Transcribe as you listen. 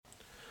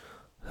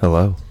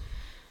Hello.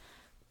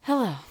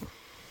 Hello.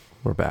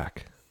 We're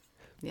back.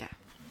 Yeah.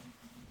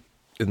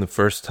 In the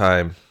first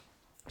time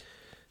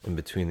in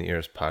Between the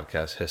Ears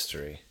podcast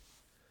history,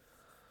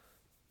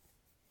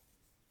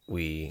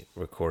 we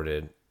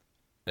recorded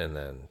and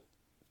then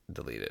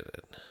deleted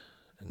it.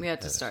 We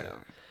had to start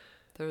over.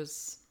 There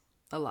was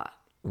a lot.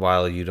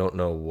 While you don't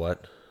know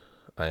what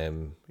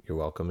you're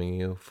welcoming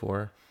you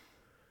for,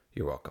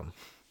 you're welcome.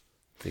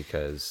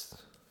 Because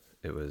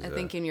it was I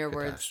think in your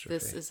words,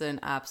 this is an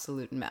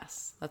absolute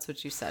mess. That's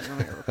what you said when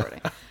we were recording.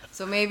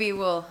 So maybe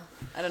I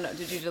don't know,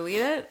 did you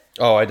delete it?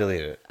 Oh, I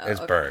deleted it. It's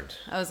okay. burned.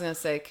 I was going to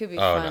say, it could be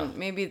fun. No.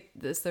 Maybe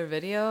is there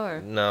video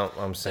or? No,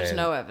 I'm saying. There's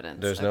no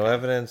evidence. There's no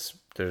evidence.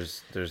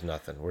 There's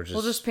nothing.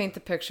 We'll just paint the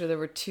picture. There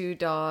were 2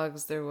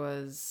 dogs. There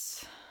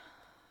was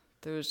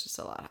just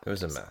a lot. It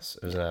was a mess.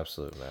 It was an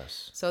absolute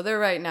mess. So they're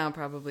right now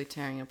probably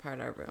tearing apart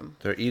our room.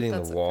 They're eating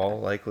the wall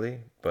likely,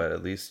 but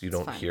at least you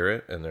don't hear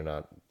it and they're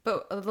not.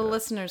 But the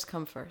listeners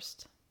come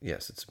first.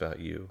 Yes, it's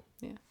about you.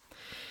 Yeah.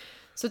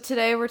 So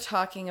today we're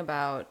talking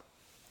about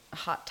a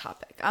hot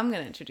topic. I'm going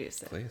to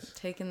introduce it. Please.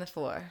 Taking the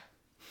floor.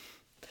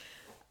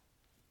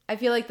 I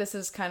feel like this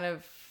is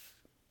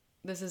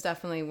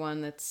definitely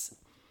one that's,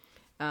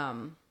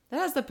 that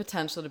has the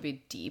potential to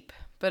be deep,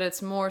 but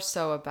it's more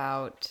so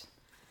about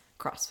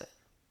CrossFit.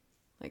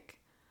 Like,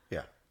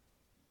 yeah.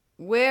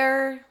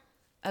 Where,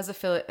 as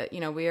affiliate,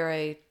 we are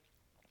a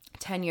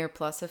 10-year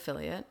plus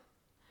affiliate.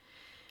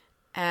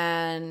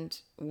 And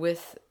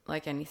with,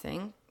 like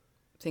anything,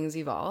 things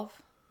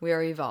evolve. We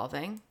are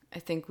evolving. I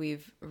think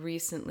we've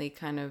recently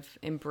kind of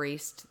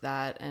embraced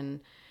that and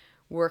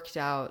worked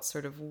out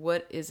sort of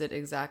what is it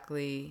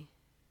exactly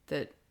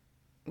that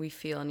we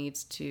feel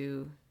needs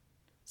to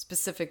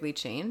specifically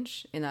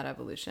change in that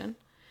evolution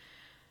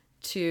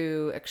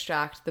to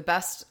extract the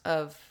best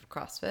of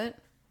CrossFit,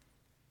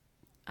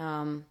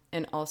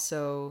 and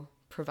also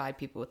provide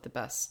people with the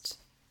best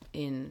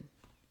in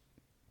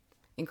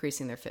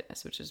increasing their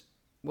fitness, which is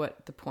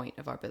what the point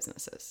of our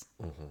business is.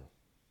 Mm-hmm.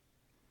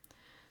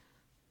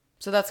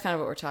 So that's kind of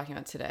what we're talking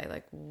about today.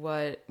 Like,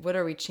 what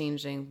are we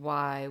changing?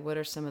 Why? What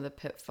are some of the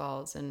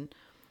pitfalls? And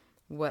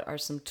what are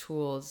some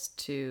tools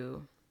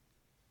to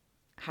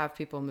have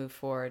people move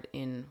forward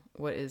in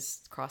what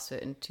is CrossFit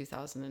in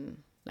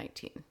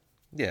 2019?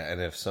 Yeah,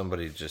 and if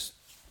somebody's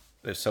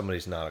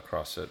not a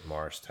CrossFit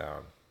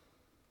Morristown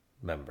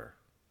member,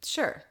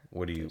 sure.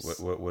 what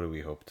do we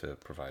hope to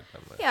provide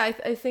them with? Yeah,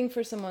 I think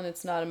for someone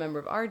that's not a member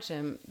of our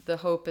gym, the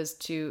hope is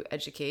to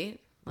educate.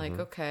 Like,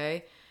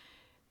 okay,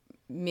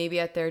 maybe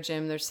at their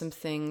gym there's some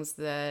things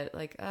that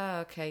like,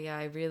 okay, yeah,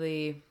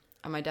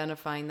 I'm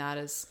identifying that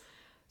as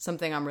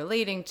something I'm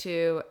relating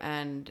to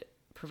and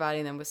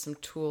providing them with some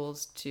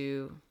tools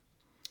to,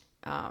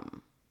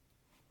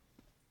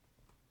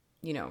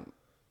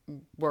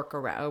 work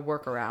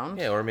around.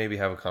 Yeah, or maybe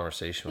have a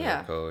conversation with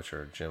a coach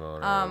or a gym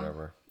owner or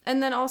whatever.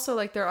 And then also,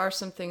 like, there are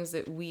some things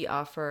that we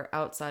offer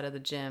outside of the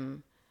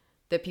gym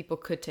that people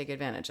could take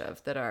advantage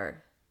of that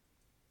are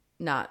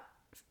not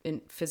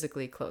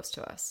physically close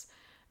to us.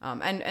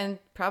 And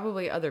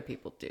probably other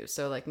people do.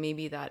 So, like,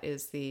 maybe that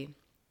is the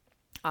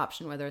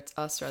option, whether it's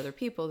us or other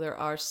people. There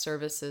are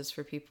services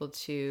for people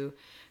to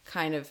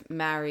kind of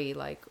marry,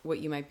 like, what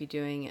you might be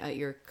doing at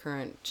your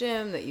current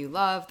gym that you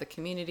love, the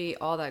community,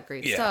 all that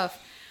great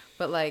stuff.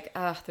 But, like,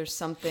 there's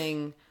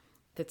something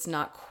that's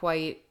not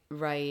quite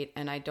right,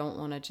 and I don't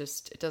want to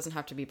it doesn't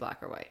have to be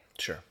black or white.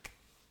 Sure.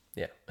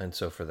 Yeah. And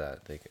so for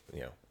that, they can,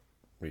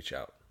 reach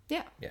out.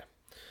 Yeah. Yeah.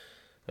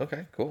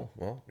 Okay, cool.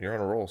 Well, you're on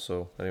a roll,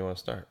 so how do you want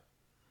to start?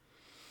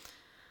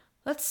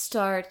 Let's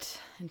start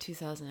in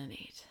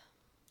 2008.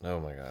 Oh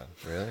my God.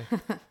 Really?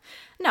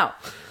 No,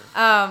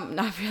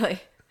 not really.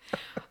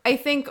 I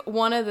think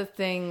one of the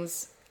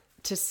things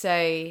to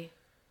say,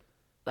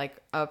 like,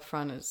 up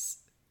front is,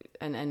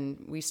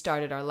 and we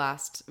started our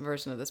last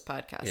version of this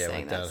podcast saying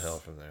went downhill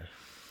from there,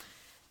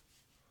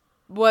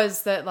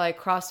 was that, like,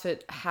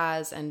 CrossFit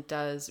has and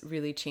does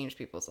really change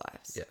people's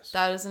lives. Yes.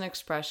 That is an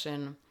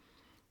expression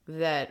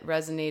that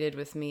resonated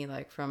with me,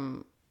 like,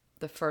 from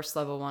the first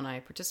level one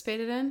I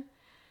participated in.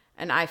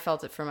 And I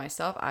felt it for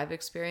myself. I've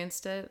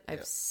experienced it.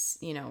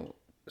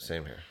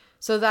 Same here.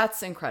 So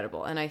that's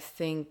incredible. And I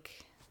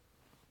think,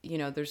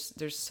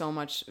 there's so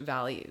much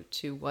value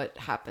to what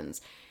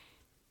happens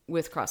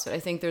with CrossFit. I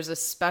think there's a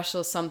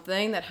special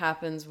something that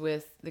happens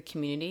with the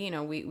community.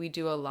 We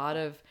do a lot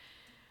of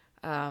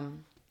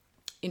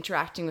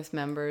interacting with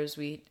members.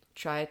 We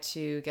try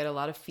to get a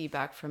lot of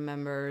feedback from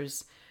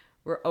members.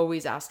 We're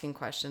always asking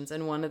questions.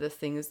 And one of the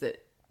things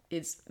that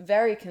is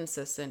very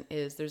consistent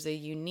is there's a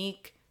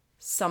unique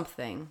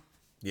something,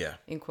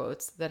 in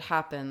quotes, that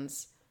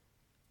happens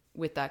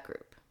with that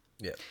group.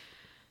 Yeah.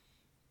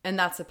 And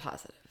that's a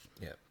positive.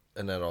 Yeah.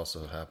 And that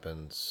also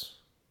happens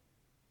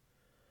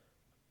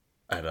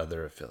at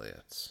other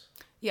affiliates.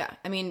 Yeah.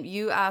 I mean,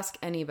 you ask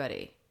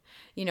anybody,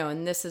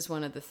 and this is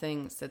one of the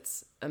things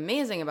that's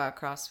amazing about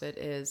CrossFit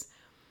is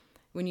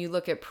when you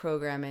look at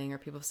programming, or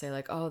people say,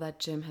 like, oh, that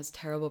gym has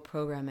terrible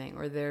programming,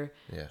 or their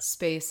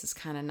space is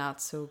kind of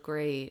not so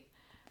great.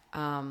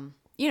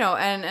 you know,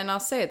 and I'll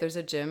say it, there's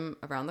a gym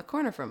around the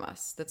corner from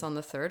us that's on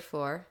the 3rd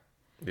floor.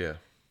 Yeah.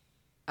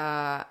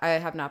 I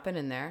have not been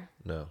in there.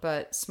 No.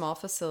 But small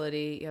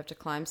facility, you have to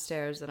climb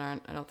stairs that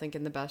aren't, I don't think,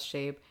 in the best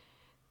shape.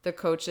 The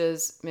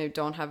coaches maybe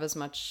don't have as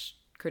much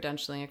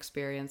credentialing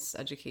experience,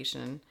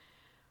 education.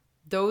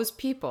 Those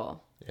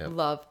people Yep.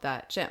 love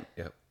that gym.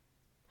 Yep.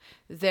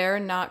 They're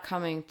not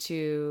coming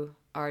to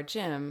our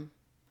gym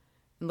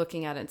and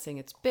looking at it and saying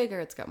it's bigger,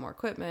 it's got more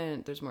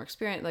equipment, there's more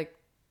experience. Like,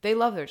 they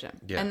love their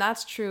gym. Yeah. And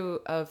that's true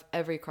of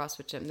every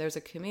CrossFit gym. There's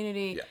a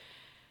community, Yeah.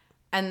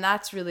 and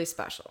that's really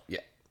special.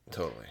 Yeah.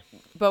 Totally.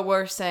 But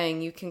we're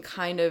saying you can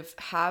kind of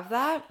have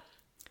that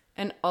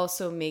and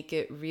also make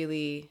it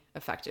really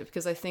effective.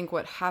 Because I think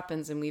what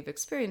happens, and we've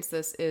experienced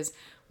this, is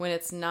when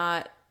it's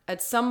not,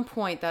 at some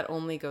point that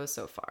only goes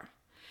so far.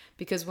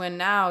 Because when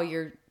now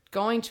you're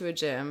going to a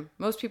gym,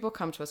 most people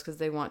come to us because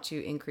they want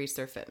to increase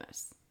their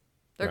fitness.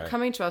 They're Right.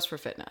 coming to us for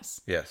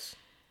fitness. Yes.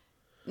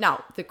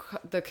 Now,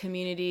 the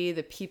community,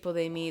 the people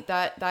they meet,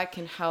 that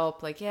can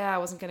help. Like, yeah, I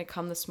wasn't going to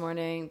come this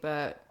morning,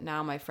 but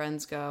now my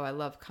friends go. I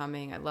love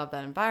coming. I love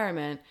that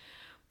environment.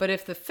 But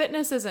if the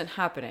fitness isn't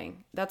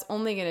happening, that's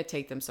only going to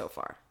take them so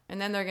far. And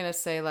then they're going to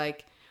say,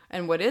 like,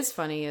 and what is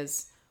funny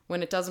is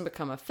when it doesn't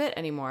become a fit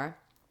anymore,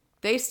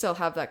 they still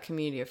have that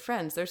community of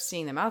friends. They're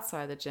seeing them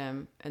outside the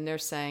gym, and they're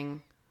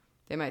saying,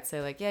 they might say,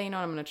 like, yeah, you know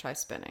what, I'm going to try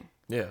spinning.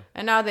 Yeah.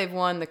 And now they've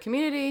won the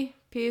community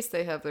piece.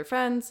 They have their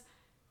friends,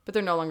 but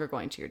they're no longer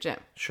going to your gym.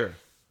 Sure.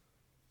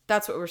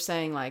 That's what we're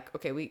saying. Like,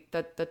 okay,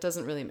 that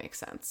doesn't really make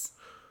sense.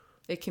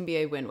 It can be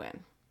a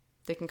win-win.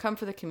 They can come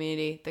for the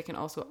community. They can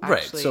also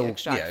actually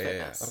extract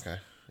fitness. Okay.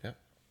 Yeah.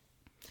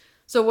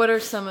 So what are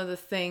some of the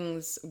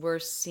things we're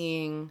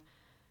seeing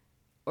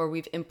or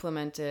we've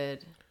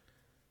implemented?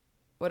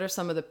 What are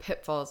some of the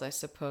pitfalls, I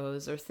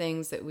suppose, or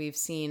things that we've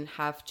seen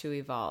have to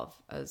evolve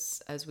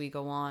as we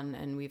go on?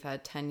 And we've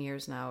had 10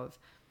 years now of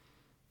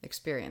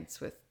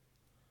experience with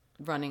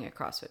running a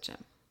CrossFit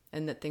gym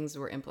and the things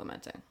we're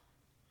implementing.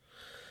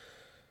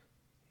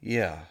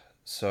 Yeah.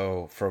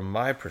 So from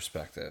my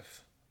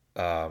perspective,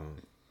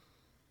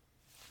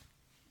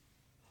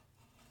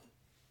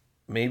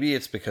 maybe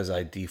it's because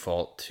I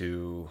default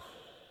to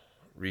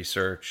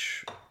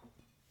research.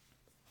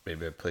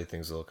 Maybe I play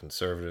things a little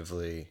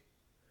conservatively,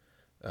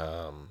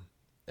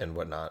 and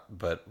whatnot.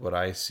 But what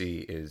I see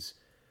is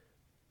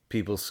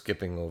people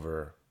skipping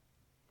over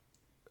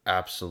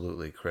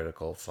absolutely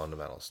critical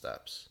fundamental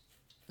steps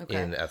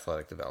in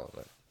athletic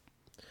development.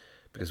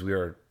 Because we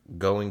are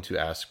going to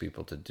ask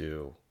people to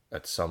do,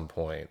 at some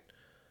point,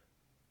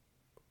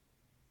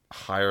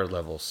 higher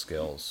level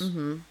skills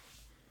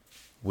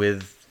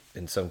with,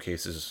 in some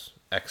cases,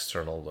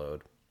 external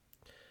load,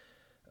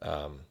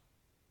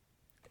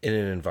 in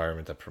an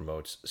environment that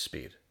promotes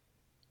speed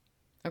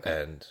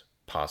and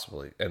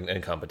possibly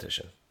and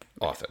competition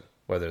often,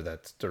 whether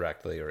that's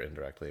directly or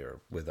indirectly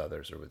or with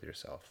others or with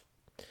yourself.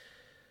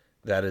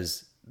 That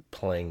is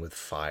playing with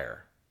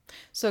fire.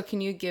 So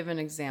can you give an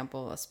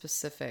example, a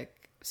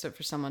specific, so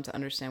for someone to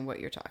understand what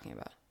you're talking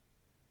about?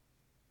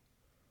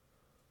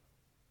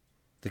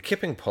 The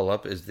kipping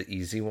pull-up is the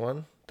easy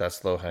one.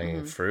 That's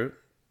low-hanging fruit.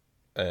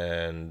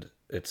 And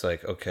it's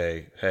like,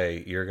 okay,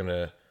 hey, you're going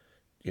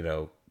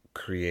to,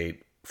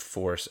 create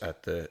force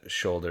at the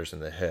shoulders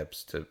and the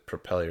hips to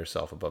propel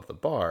yourself above the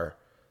bar,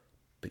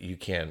 but you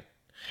can't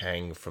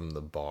hang from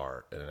the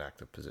bar in an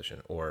active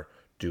position or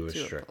do a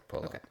strict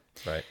pull-up,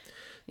 right?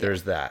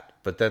 There's that.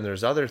 But then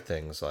there's other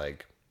things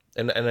like,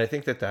 and I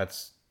think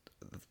that's,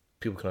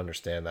 people can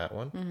understand that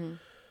one.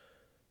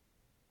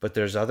 But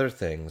there's other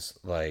things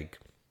like,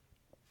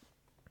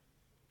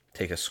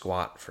 take a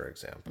squat, for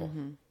example.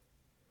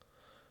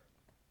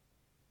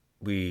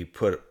 We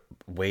put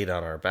weight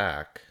on our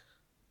back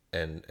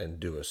and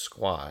do a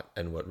squat,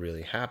 and what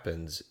really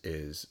happens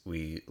is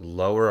we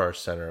lower our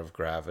center of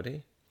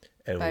gravity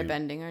and By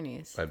bending our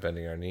knees.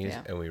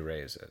 And we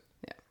raise it.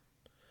 Yeah.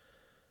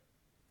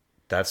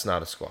 That's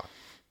not a squat.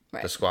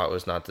 Right. The squat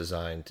was not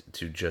designed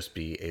to just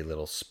be a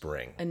little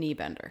spring. A knee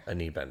bender.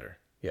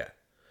 Yeah.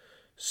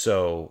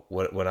 So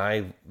when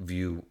I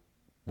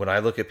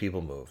look at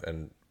people move,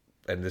 and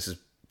this is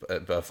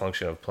a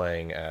function of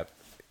playing at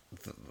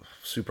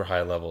super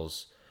high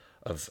levels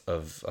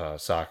of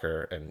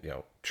soccer and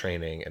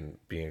training and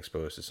being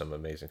exposed to some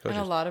amazing coaches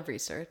And a lot of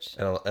research.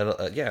 and a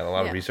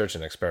lot of research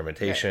and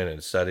experimentation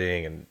and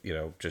studying and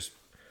just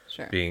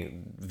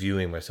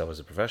viewing myself as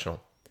a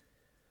professional.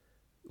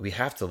 We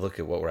have to look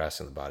at what we're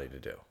asking the body to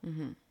do,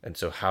 and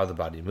so how the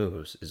body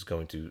moves is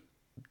going to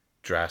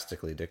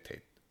drastically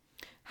dictate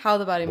how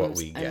the body what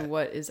moves we get. and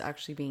what is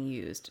actually being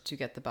used to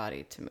get the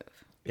body to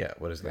move. Yeah,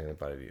 what is getting the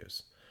body to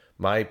use?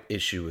 My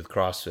issue with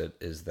CrossFit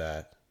is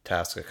that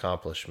task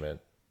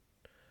accomplishment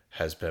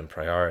has been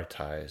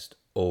prioritized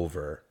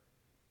over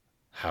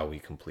how we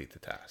complete the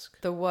task.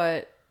 The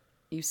what,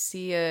 you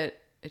see it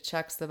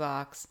checks the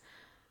box.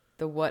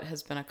 The what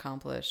has been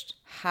accomplished.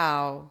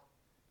 How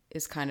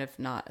is kind of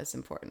not as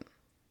important.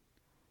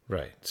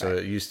 Right. So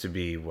it used to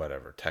be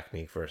whatever,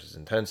 technique versus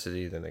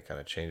intensity. Then they kind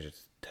of changed it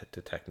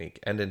to technique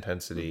and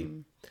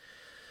intensity.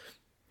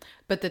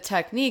 But the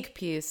technique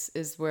piece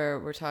is where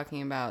we're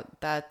talking about,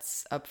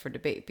 that's up for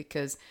debate,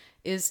 because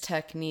is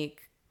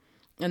technique,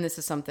 and this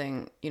is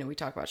something, we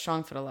talk about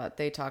StrongFit a lot.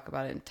 They talk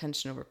about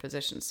intention over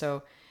position.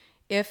 So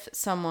if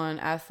someone,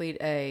 athlete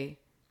A,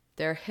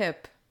 their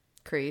hip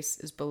crease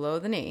is below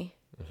the knee,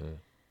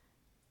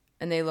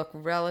 and they look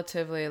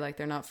relatively like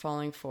they're not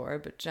falling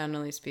forward, but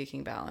generally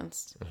speaking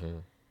balanced,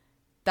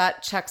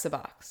 that checks a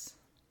box.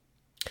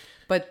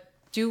 But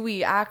do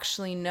we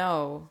actually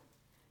know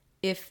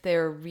if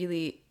they're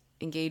really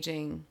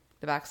engaging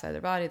the backside of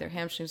their body, their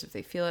hamstrings, if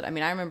they feel it? I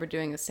mean, I remember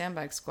doing a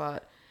sandbag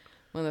squat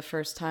one of the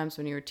first times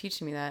when you were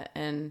teaching me that,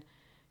 and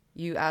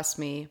you asked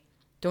me,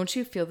 don't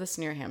you feel this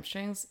in your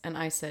hamstrings? And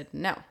I said,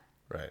 no.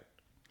 Right.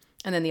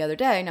 And then the other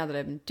day, now that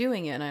I've been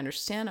doing it and I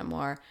understand it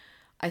more,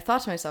 I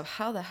thought to myself,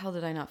 how the hell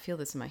did I not feel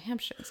this in my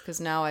hamstrings? Because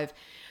now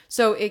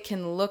so it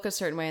can look a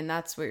certain way, and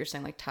that's what you're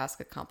saying, like task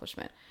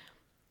accomplishment.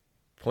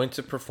 Points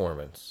of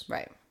performance.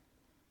 Right.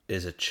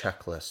 Is a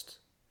checklist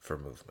for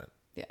movement.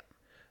 Yeah.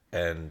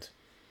 And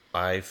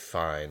I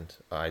find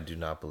I do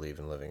not believe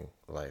in living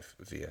life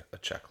via a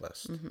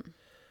checklist.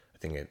 I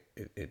think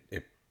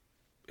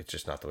it's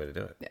just not the way to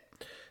do it. Yeah.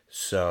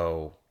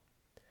 So,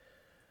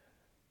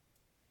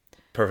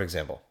 perfect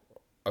example.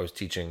 I was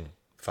teaching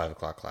 5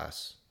 o'clock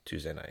class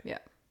Tuesday night. Yeah.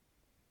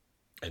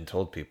 And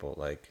told people,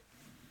 like,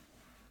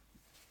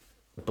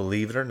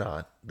 believe it or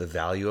not, the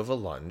value of a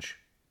lunge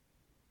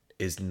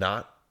is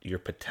not your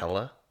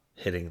patella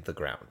hitting the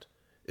ground,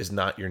 is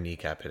not your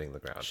kneecap hitting the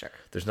ground. Sure.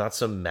 There's not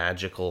some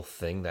magical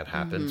thing that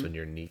happens when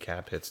your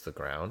kneecap hits the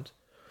ground.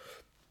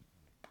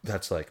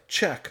 That's like,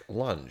 check,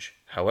 lunge.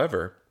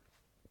 However,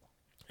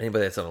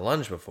 anybody that's done a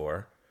lunge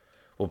before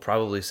will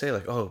probably say,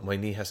 like, oh, my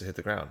knee has to hit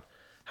the ground.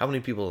 How many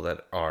people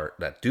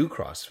that do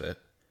CrossFit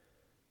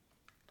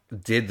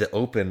did the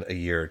open a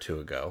year or two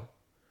ago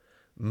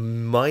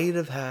might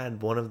have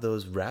had one of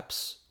those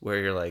reps where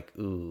you're like,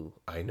 ooh,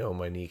 I know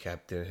my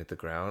kneecap didn't hit the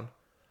ground.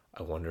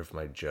 I wonder if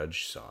my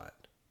judge saw it.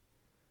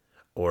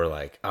 Or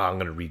like, oh, I'm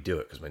going to redo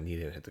it because my knee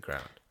didn't hit the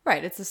ground.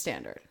 Right. It's a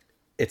standard.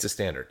 It's a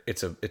standard.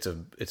 It's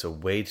a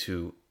way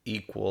to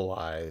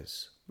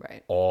equalize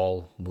Right.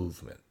 all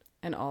movement.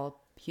 And all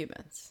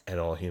humans.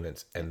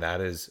 And that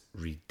is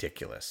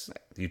ridiculous.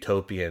 Right.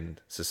 Utopian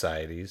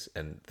societies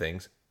and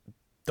things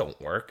don't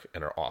work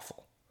and are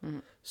awful.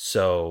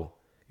 So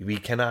we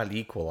cannot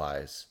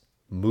equalize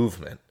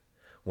movement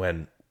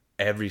when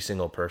every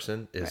single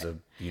person is a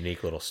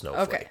unique little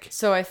snowflake. Okay,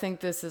 so I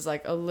think this is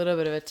like a little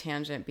bit of a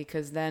tangent,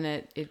 because then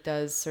it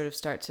does sort of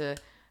start to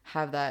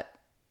have that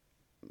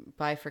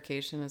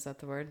bifurcation. Is that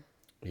the word?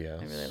 Yeah.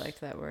 I really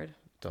liked that word.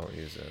 Don't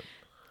use it.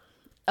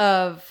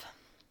 Of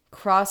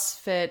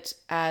CrossFit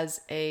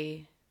as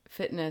a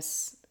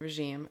fitness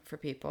regime for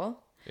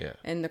people. Yeah.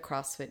 In the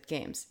CrossFit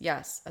Games.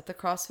 Yes, at the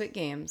CrossFit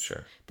Games,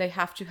 sure, they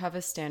have to have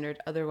a standard.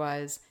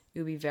 Otherwise, it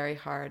would be very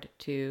hard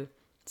to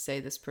say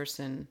this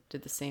person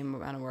did the same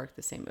amount of work,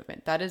 the same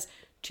movement. That is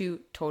two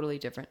totally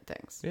different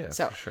things. Yeah,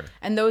 so, for sure.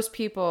 And those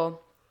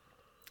people,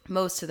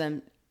 most of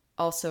them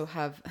also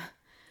have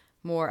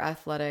more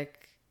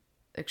athletic,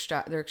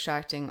 they're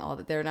extracting all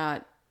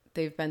that.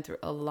 They've been through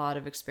a lot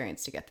of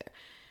experience to get there.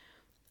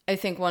 I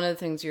think one of the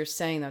things you're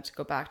saying, though, to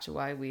go back to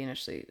why we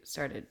initially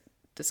started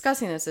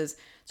discussing this, is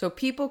so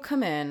people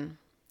come in,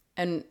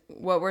 and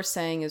what we're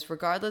saying is,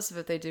 regardless of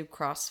if they do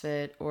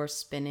CrossFit or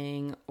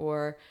spinning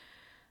or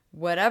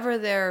whatever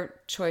their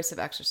choice of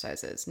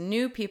exercise is,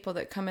 new people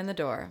that come in the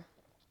door,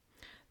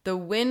 the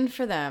win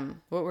for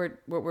them, what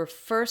we're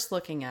first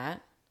looking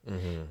at,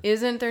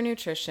 isn't their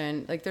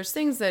nutrition. Like, there's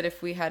things that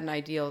if we had an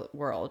ideal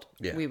world,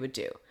 we would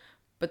do.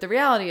 But the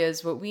reality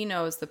is, what we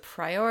know is the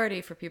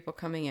priority for people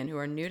coming in who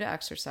are new to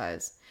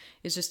exercise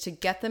is just to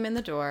get them in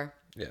the door.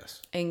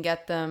 Yes. And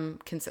get them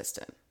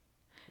consistent.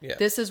 Yeah.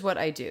 This is what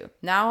I do.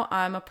 Now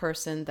I'm a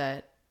person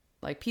that,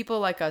 like, people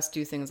like us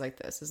do things like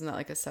this. Isn't that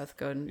like a Seth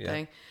Godin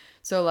thing?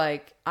 So,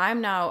 like,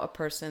 I'm now a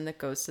person that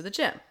goes to the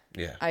gym.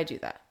 Yeah. I do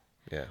that.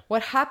 Yeah.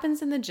 What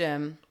happens in the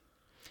gym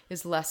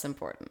is less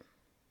important.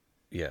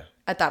 Yeah.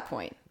 At that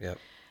point. Yep.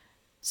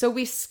 So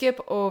we skip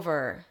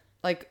over,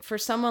 like, for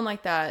someone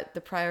like that,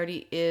 the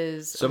priority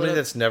is somebody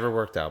that's never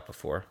worked out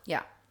before.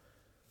 Yeah.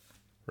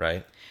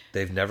 Right?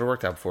 They've never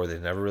worked out before.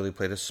 They've never really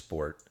played a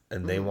sport,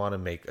 and they want to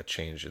make a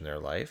change in their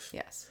life.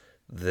 Yes.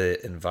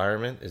 The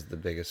environment is the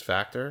biggest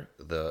factor.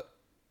 The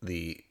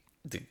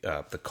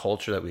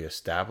culture that we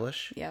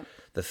establish. Yep.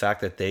 The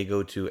fact that they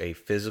go to a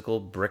physical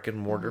brick and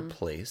mortar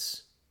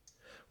place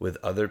with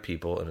other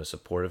people in a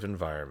supportive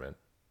environment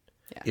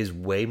is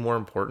way more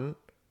important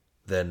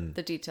than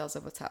the details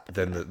of what's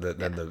happening. Than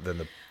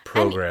the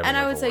program. And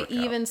I would say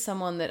even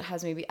someone that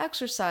has maybe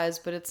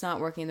exercised, but it's not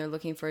working, they're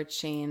looking for a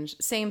change.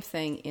 Same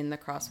thing in the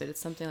CrossFit.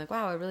 It's something like,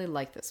 wow, I really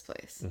like this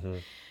place.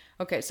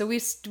 Okay, so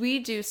we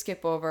do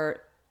skip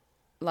over,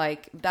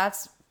 like,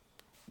 that's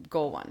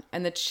goal one.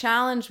 And the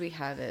challenge we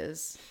have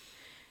is,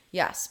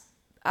 yes,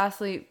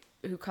 athlete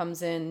who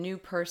comes in, new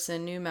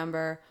person, new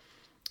member,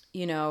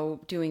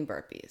 doing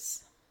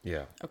burpees.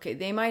 Yeah. Okay,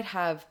 they might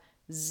have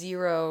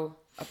zero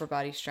upper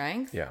body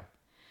strength. Yeah.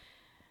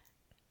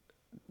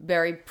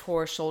 very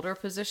poor shoulder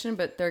position,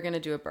 but they're going to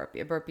do a burpee.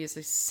 A burpee is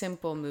a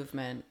simple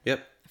movement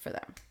Yep. for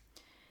them.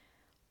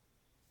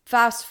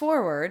 Fast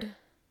forward,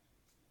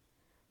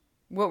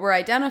 what we're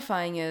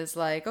identifying is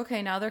like,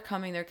 okay, now they're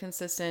coming, they're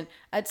consistent.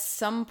 At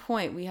some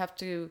point, we have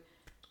to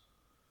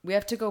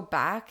go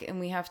back and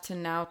we have to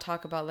now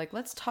talk about like,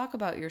 let's talk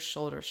about your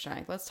shoulder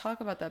strength. Let's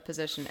talk about that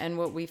position. And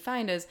what we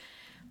find is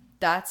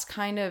that's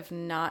kind of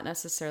not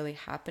necessarily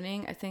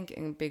happening, I think,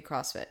 in big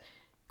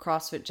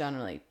CrossFit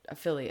generally,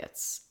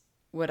 affiliates,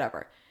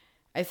 whatever.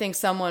 I think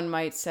someone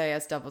might say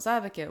as devil's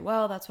advocate,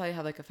 well, that's why you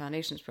have like a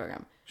foundations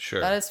program. Sure.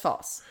 That is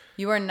false.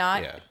 You are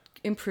not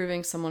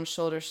improving someone's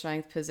shoulder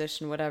strength,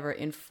 position, whatever,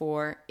 in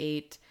 4,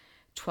 8,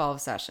 12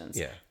 sessions.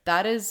 Yeah.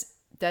 That is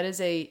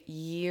a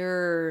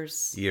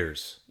years.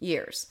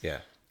 Yeah.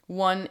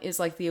 One is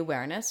like the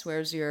awareness.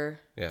 Where's your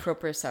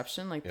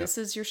proprioception? Like this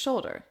is your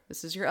shoulder.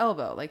 This is your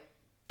elbow. Like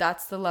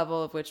that's the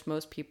level of which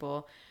most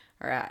people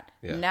are at.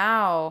 Yeah.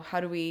 Now,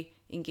 how do we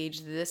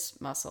engage this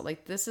muscle?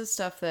 Like this is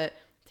stuff that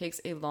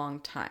takes a long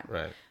time.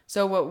 Right.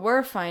 So what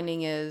we're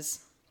finding is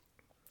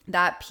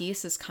that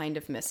piece is kind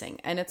of missing.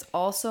 And it's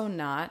also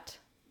not,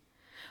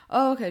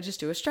 oh, okay, just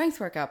do a strength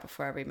workout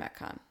before every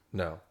Metcon.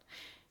 No.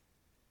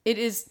 It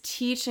is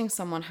teaching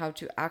someone how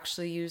to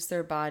actually use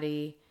their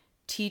body,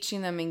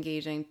 teaching them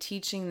engaging,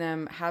 teaching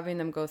them, having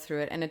them go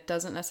through it. And it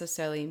doesn't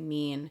necessarily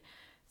mean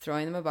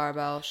throwing them a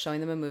barbell,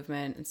 showing them a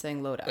movement, and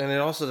saying load up. And it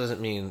also doesn't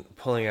mean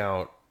pulling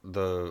out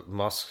the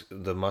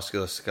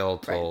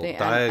musculoskeletal the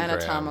diagram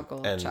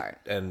anatomical chart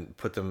and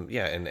put them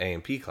in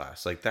A&P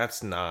class. Like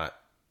that's not,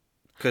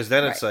 because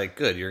then it's like,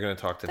 good, you're going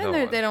to talk to no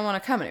one. They don't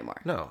want to come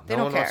anymore. No they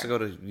don't one care. wants to go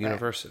to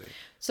university. Right.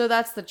 So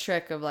that's the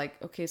trick of like,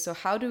 okay, so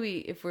how do we,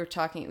 if we're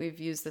talking, we've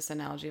used this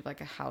analogy of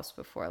like a house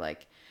before,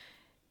 like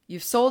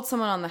you've sold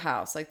someone on the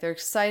house, like they're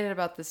excited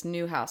about this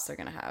new house they're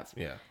going to have.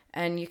 Yeah.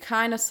 And you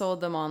kind of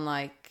sold them on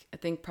like, I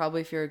think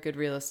probably if you're a good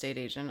real estate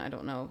agent, I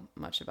don't know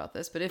much about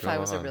this, but if I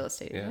was a real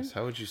estate agent.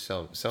 How would you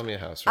sell me a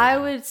house? I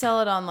would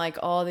sell it on like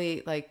all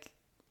the like,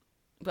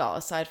 well,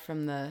 aside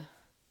from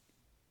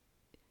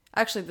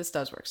actually this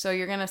does work. So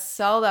you're going to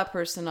sell that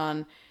person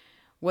on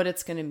what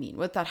it's going to mean,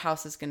 what that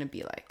house is going to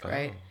be like,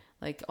 right?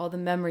 Like all the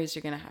memories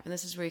you're going to have. And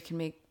this is where you can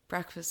make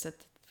breakfast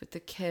with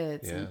the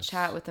kids and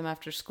chat with them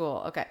after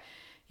school. Okay.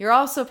 You're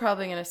also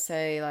probably going to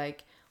say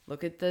like,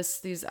 look at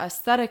these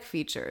aesthetic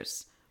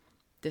features.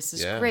 This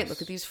is great.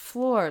 Look at these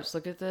floors.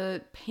 Look at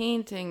the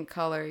painting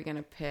color you're going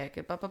to pick.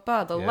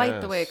 The light,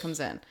 the way it comes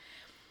in.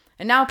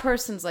 And now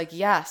person's like,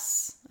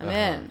 yes, I'm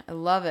in. I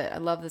love it. I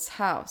love this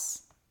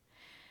house.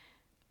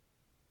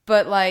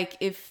 But like,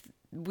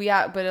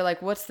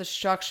 what's the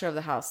structure of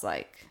the house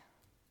like?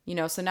 You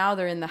know, so now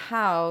they're in the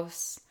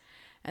house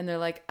and they're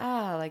like,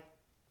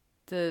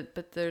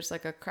 but there's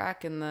like a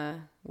crack in the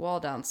wall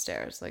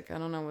downstairs. Like, I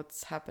don't know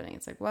what's happening.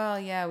 It's like, well,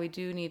 yeah, we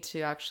do need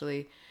to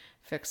actually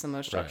fix some of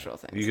those structural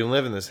things. You can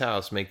live in this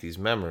house, make these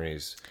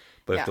memories,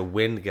 but if the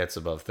wind gets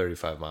above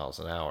 35 miles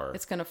an hour,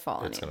 it's going to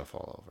fall It's going to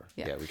fall over.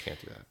 Yeah, we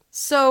can't do that.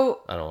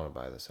 So I don't want to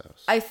buy this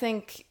house. I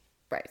think,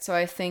 right. So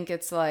I think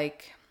it's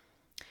like,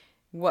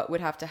 what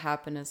would have to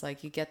happen is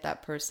like, you get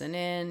that person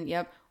in.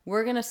 Yep.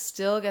 We're going to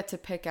still get to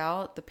pick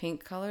out the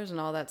paint colors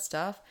and all that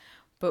stuff.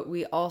 But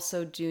we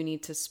also do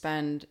need to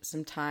spend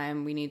some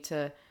time.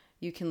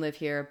 You can live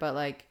here, but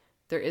like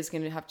there is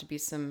going to have to be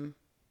some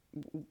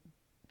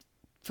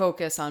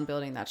focus on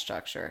building that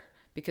structure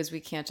because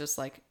we can't just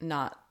like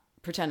not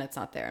pretend it's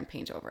not there and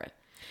paint over it.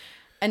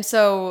 And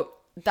so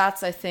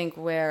that's, I think,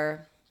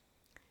 where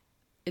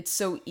it's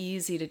so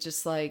easy to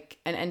just like,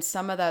 and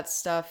some of that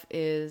stuff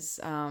is,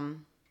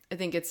 I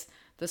think it's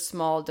the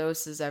small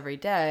doses every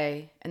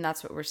day. And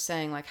that's what we're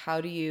saying. Like,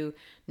 how do you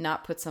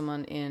not put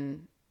someone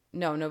in,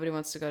 no, nobody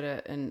wants to go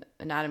to an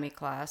anatomy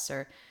class,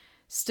 or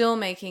still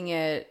making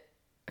it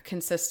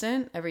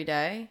consistent every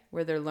day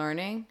where they're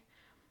learning.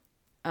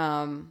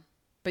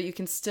 But you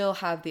can still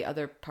have the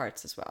other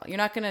parts as well. You're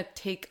not going to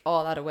take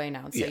all that away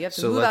now and say you have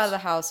to move out of the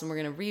house and we're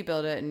going to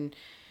rebuild it. And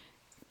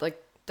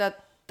like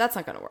that's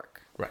not going to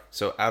work. Right.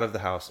 So out of the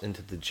house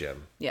into the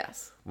gym.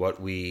 Yes. What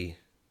we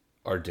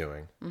are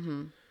doing.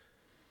 Mm-hmm.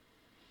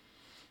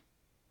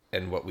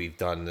 And what we've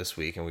done this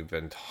week and we've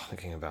been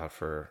talking about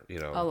for,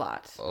 a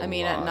lot. At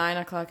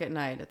 9:00 at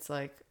night, it's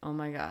like, oh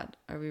my God,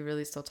 are we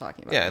really still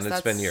talking about this? Yeah, and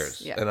it's been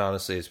years. Yeah. And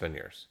honestly, it's been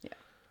years. Yeah.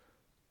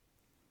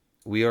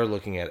 We are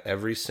looking at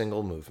every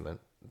single movement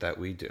that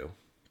we do.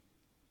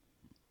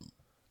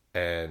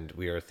 And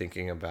we are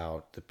thinking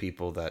about the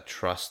people that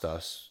trust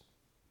us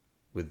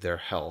with their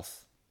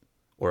health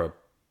or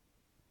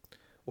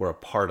a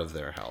part of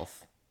their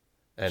health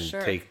and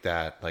take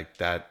that like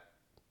that.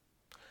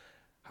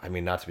 I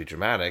mean, not to be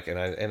dramatic, and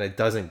it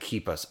doesn't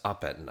keep us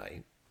up at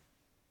night,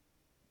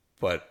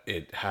 but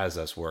it has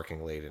us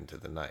working late into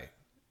the night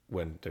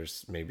when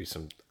there's maybe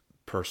some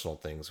personal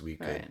things we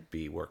could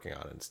be working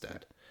on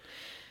instead.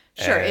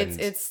 Sure,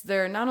 it's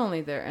they're not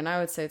only there, and I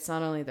would say it's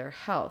not only their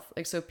health.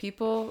 Like, so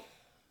people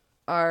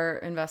are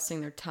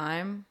investing their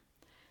time,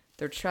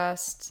 their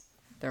trust,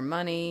 their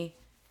money.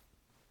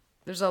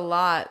 There's a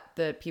lot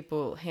that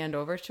people hand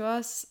over to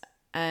us,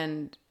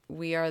 and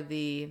we are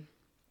the,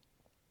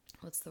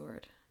 what's the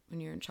word when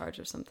you're in charge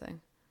of something?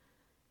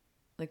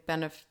 Like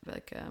what's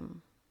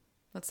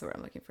the word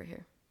I'm looking for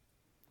here?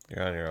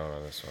 You're on your own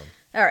on this one.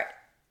 All right.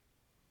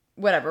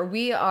 Whatever.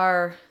 We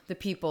are the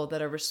people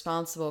that are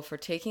responsible for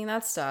taking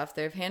that stuff.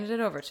 They've handed it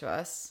over to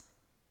us,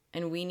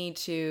 and we need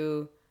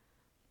to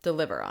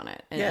deliver on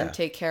it and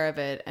take care of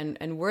it.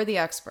 And we're the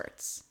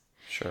experts.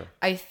 Sure.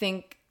 I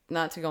think,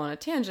 not to go on a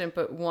tangent,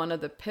 but one of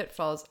the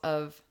pitfalls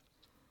of,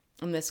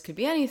 and this could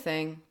be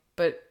anything,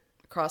 but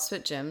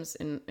CrossFit gyms,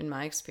 in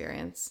my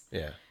experience,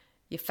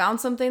 you found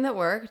something that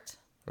worked.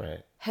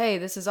 Right. Hey,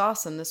 this is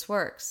awesome. This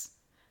works.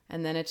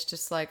 And then it's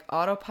just like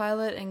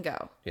autopilot and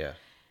go. Yeah.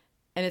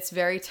 And it's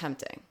very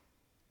tempting.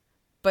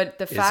 But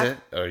the fact... Is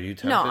it? Are you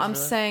tempted? No, I'm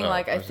saying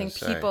I think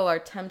say. people are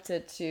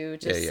tempted to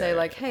just say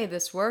like, hey,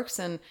 this works.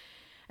 And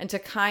to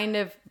kind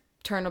of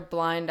turn a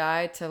blind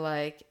eye to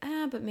like,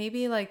 but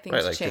maybe like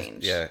things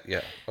change.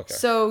 Okay.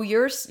 So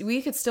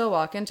we could still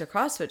walk into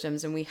CrossFit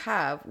gyms, and we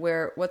have,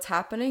 where what's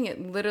happening, it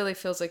literally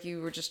feels like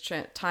you were just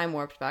time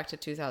warped back to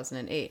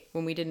 2008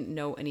 when we didn't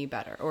know any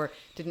better or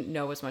didn't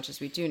know as much as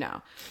we do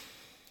now.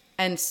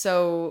 And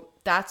so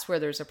that's where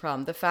there's a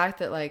problem. The fact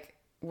that like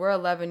we're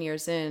 11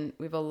 years in,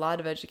 we have a lot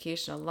of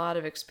education, a lot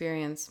of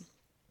experience,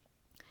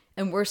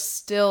 and we're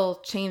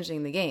still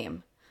changing the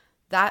game.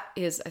 That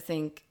is, I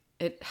think,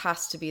 it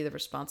has to be the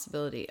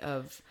responsibility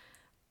of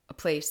a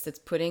place that's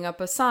putting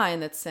up a sign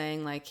that's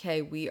saying like,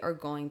 hey, we are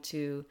going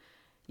to,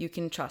 you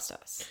can trust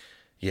us.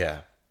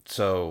 Yeah.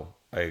 So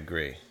I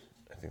agree.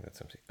 I think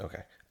that's empty.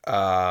 Okay.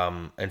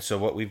 And so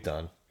what we've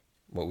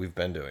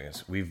been doing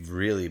is we've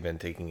really been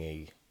taking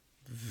a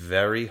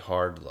very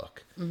hard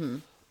look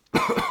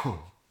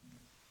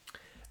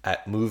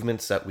at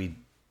movements that we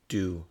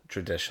do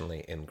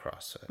traditionally in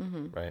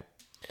CrossFit, right?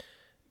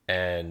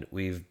 And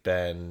we've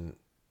been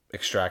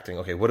extracting,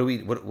 okay, what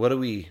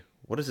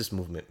does this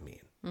movement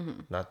mean?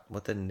 Not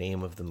what the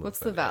name of the movement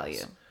is. What's the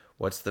value?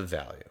 What's the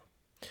value?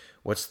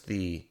 What's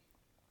the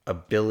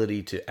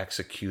ability to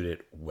execute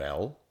it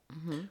well?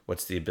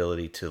 What's the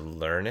ability to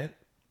learn it?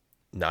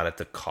 Not at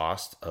the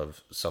cost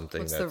of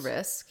something What's the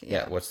risk?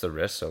 Yeah, what's the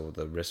risk? So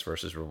the risk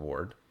versus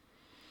reward.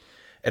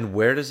 And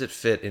where does it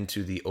fit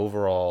into the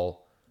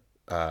overall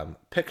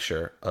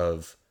picture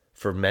of,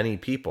 for many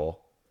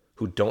people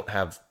who don't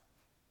have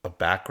a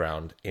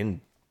background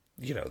in,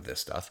 this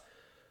stuff,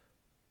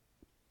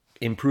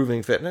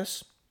 improving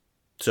fitness?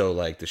 So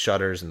like the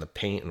shutters and the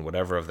paint and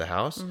whatever of the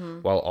house,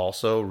 while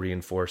also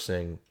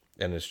reinforcing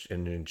and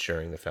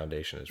ensuring the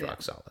foundation is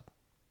rock solid.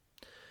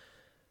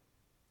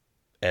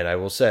 And I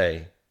will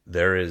say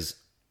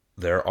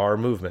there are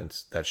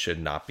movements that should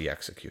not be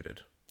executed.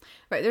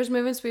 Right. There's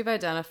movements we've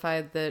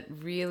identified that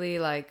really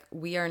like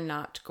we are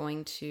not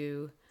going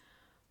to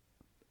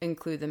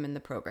include them in the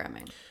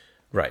programming.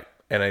 Right.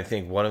 And I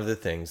think one of the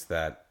things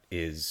that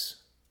has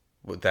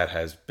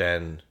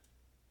been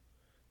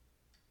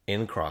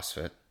in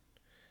CrossFit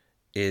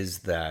is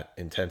that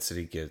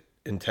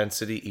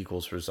intensity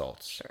equals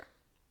results. Sure.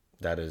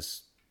 That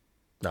is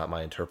not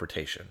my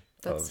interpretation.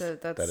 That is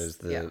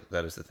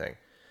the thing.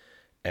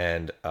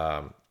 And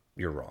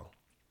you're wrong.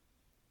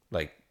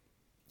 Like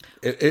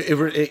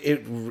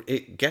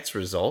it gets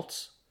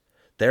results.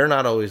 They're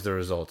not always the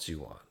results you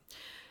want.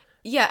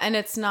 Yeah, and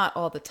it's not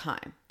all the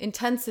time.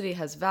 Intensity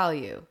has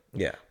value.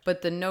 Yeah.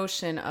 But the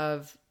notion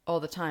of all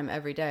the time,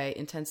 every day,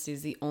 intensity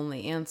is the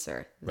only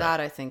answer. Right. That,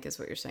 I think, is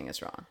what you're saying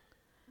is wrong.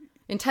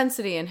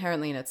 Intensity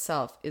inherently in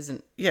itself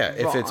isn't wrong.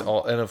 If it's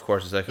all, and of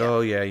course it's like,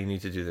 oh yeah, you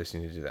need to do this, you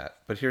need to do that.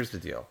 But here's the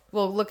deal.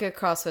 Well, look at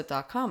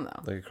CrossFit.com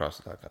though. Look at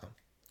CrossFit.com.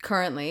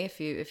 Currently,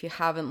 if you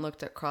haven't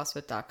looked at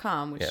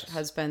CrossFit.com, which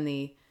has been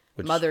the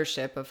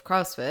mothership of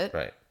CrossFit,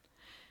 right?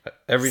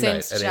 Every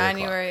night at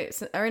January, 8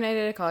 o'clock. Every night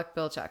at 8 o'clock,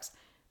 Bill checks.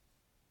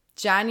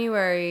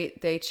 January,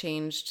 they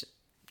changed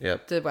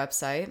the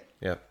website.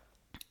 Yep.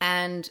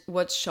 And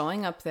what's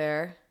showing up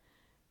there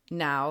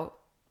now,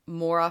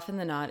 more often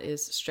than not,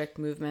 is strict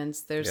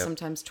movements. There's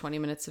sometimes 20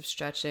 minutes of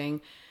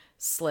stretching,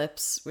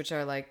 slips, which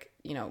are like,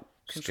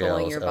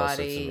 controlling your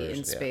body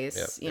in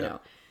space.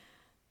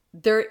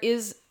 There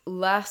is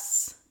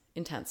less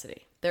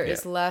intensity. There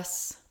is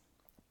less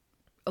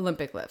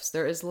Olympic lifts.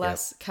 There is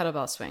less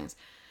kettlebell swings.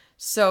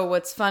 So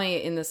what's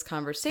funny in this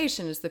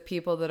conversation is the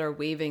people that are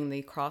waving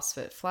the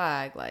CrossFit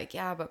flag, like,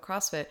 yeah, but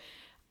CrossFit,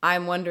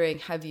 I'm wondering,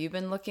 have you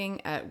been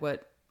looking at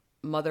what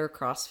Mother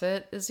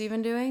CrossFit is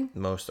even doing?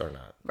 Most are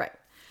not. Right.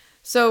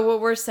 So what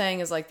we're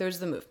saying is like, there's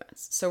the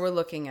movements. So we're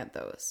looking at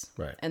those.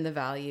 Right. And the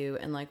value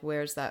and like,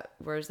 where's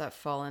that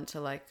fall into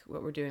like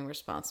what we're doing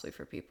responsibly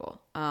for people?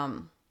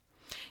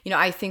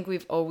 I think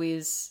we've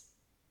always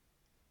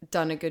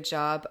done a good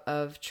job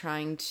of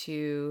trying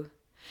to,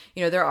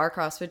 there are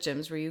CrossFit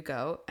gyms where you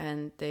go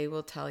and they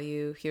will tell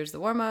you, here's the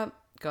warm up,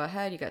 go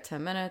ahead, you got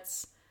 10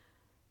 minutes.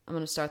 I'm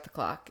going to start the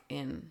clock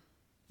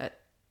at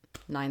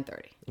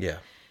 9:30. Yeah.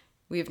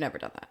 We've never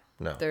done that.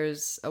 No.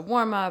 There's a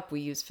warm up.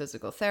 We use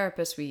physical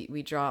therapists.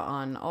 We draw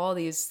on all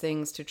these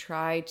things to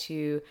try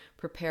to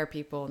prepare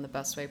people in the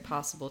best way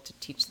possible to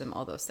teach them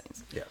all those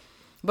things. Yeah.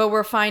 But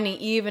we're finding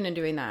even in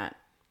doing that,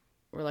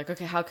 we're like,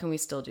 okay, how can we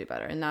still do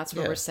better? And that's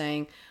where Yeah. we're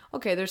saying,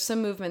 okay, there's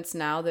some movements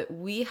now that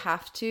we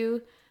have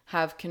to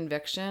have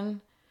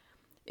conviction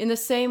in the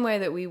same way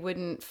that we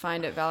wouldn't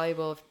find it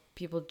valuable if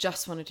people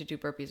just wanted to do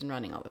burpees and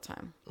running all the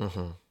time.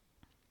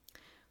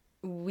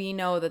 We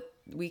know that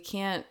we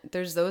can't,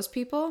 there's those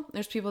people,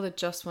 there's people that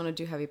just want to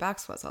do heavy back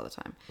squats all the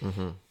time.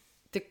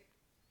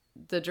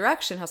 The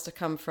direction has to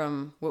come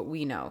from what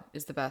we know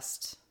is the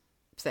best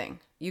thing.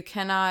 You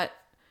cannot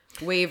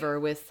waver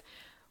with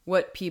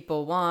what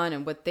people want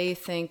and what they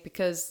think,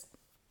 because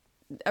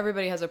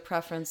everybody has a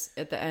preference.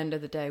 At the end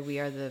of the day, we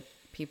are the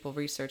people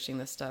researching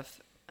this stuff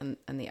and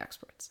the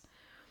experts.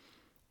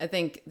 I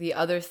think the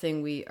other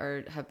thing we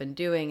have been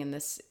doing, and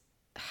this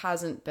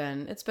hasn't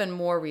been, it's been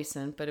more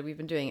recent, but we've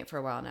been doing it for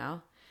a while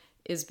now,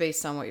 is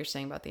based on what you're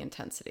saying about the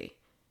intensity.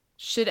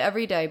 Should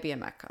every day be a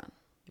Metcon?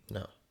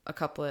 No. A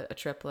couplet, a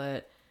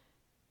triplet,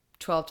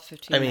 12 to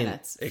 15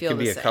 minutes. It could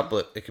be a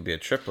couplet, it could be a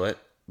triplet,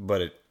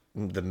 but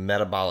the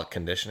metabolic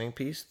conditioning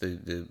piece,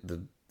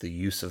 the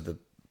use of the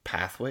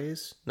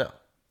pathways, no.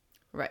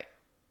 Right.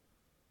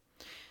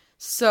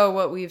 So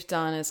what we've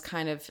done is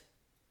kind of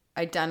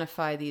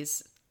identify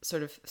these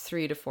sort of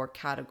 3 to 4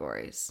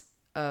 categories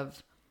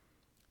of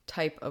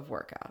type of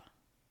workout.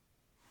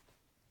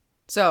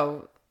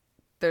 So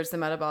there's the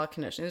metabolic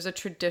conditioning. There's a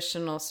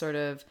traditional sort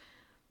of,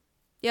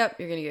 yep,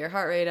 you're going to get your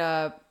heart rate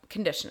up,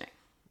 conditioning.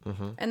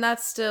 And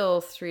that's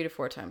still 3 to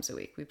 4 times a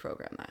week. We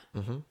program that.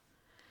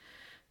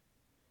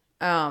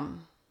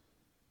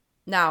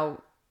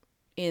 Now,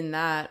 in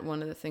that,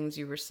 one of the things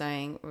you were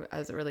saying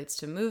as it relates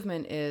to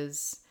movement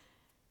is,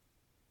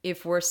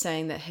 if we're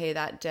saying that, hey,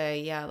 that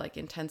day, yeah, like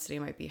intensity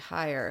might be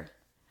higher,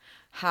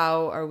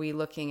 how are we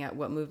looking at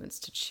what movements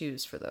to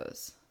choose for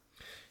those?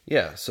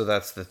 Yeah, so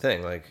that's the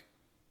thing. Like,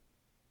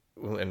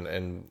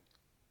 and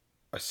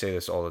I say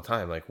this all the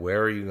time, like,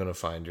 where are you going to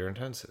find your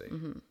intensity?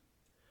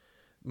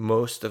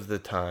 Most of the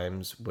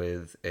times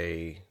with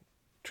a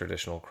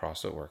traditional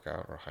CrossFit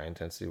workout or high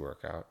intensity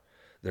workout,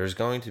 there's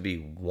going to be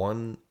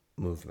one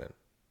movement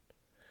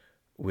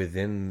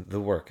within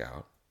the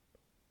workout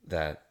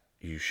that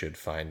you should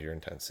find your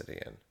intensity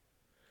in.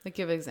 Like,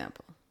 give an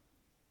example.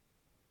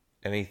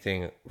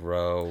 Anything,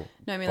 row,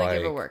 No, I mean, bike, like,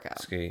 give a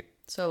workout. ski.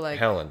 So, like,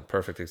 Helen,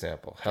 perfect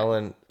example.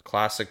 Helen,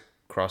 classic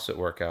CrossFit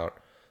workout,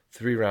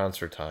 3 rounds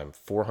for time,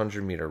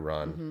 400-meter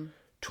run,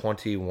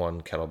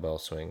 21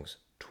 kettlebell swings,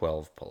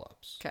 12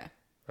 pull-ups. okay.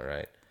 All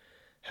right.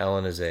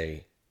 Helen is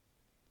a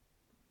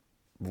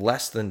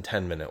less than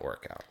 10-minute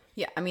workout.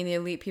 Yeah, I mean, the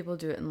elite people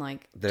do it in,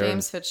 like, They're-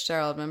 James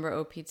Fitzgerald. Remember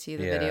OPT, the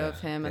video of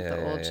him at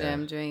the old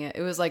gym doing it?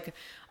 It was, like,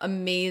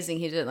 amazing.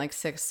 He did it, like,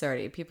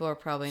 6:30. People are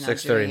probably not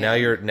 6:30. doing Now it.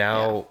 you're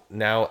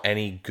now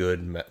any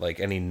good, like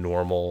any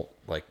normal,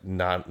 like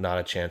not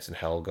a chance in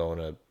hell going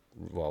to,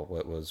 well,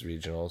 what was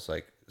regionals,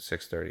 like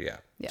 6:30.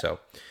 Yeah.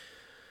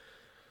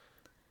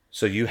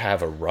 So you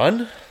have a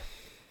run,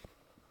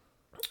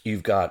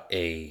 you've got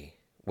a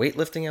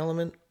weightlifting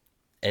element,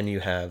 and you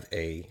have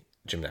a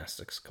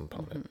gymnastics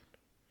component.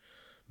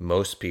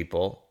 Most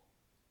people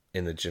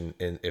in the gym,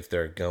 if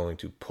they're going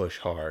to push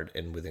hard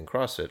and within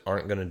CrossFit,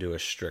 aren't going to do a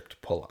strict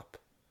pull-up.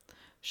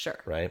 Sure.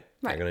 Right?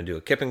 Right. They're going to do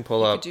a kipping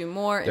pull-up. do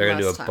more in They're going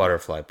to do less a time.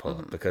 butterfly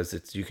pull-up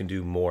because you can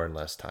do more in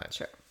less time.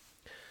 Sure.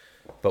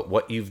 But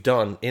what you've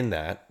done in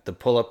that, the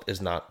pull-up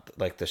is not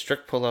like the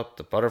strict pull-up,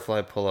 the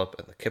butterfly pull-up,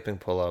 and the kipping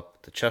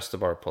pull-up, the chest to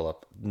bar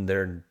pull-up.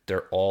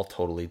 They're all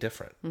totally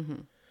different.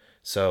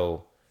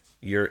 So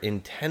your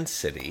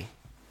intensity,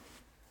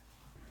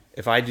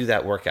 if I do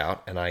that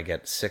workout and I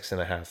get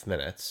 6.5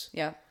 minutes,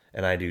 Yeah.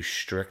 and I do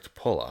strict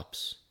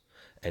pull-ups,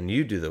 and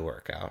you do the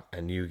workout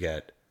and you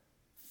get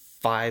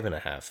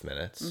 5.5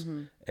 minutes,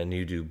 and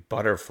you do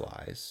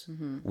butterflies,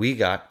 we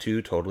got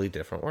 2 totally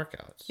different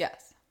workouts.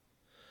 Yes.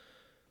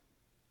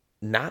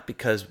 Not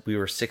because we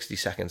were 60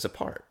 seconds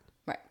apart.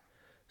 Right.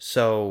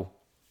 So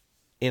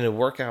in a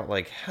workout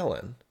like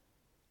Helen,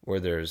 where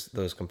there's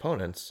those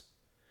components,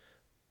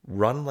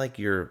 run like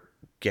you're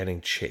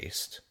getting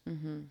chased.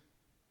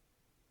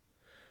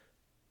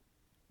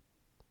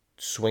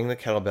 Swing the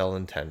kettlebell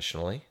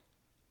intentionally.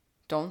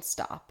 Don't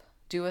stop.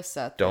 Do a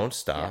set. Don't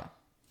stop.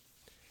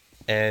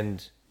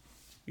 And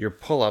your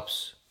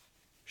pull-ups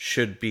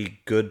should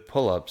be good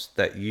pull-ups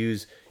that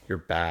use your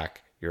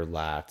back, your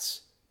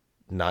lats,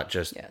 not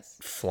just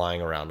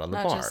flying around on the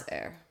Not bar. just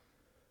air.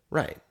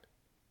 Right.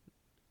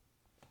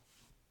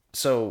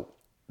 So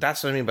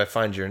that's what I mean by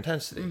find your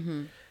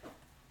intensity.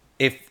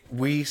 If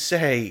we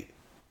say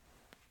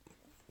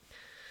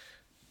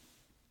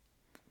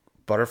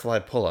butterfly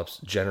pull-ups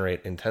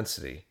generate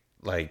intensity,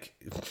 like,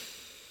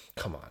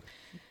 come on.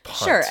 Punt.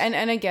 Sure,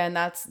 and again,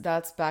 that's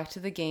back to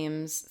the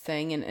games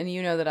thing, and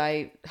you know that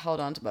I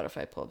held on to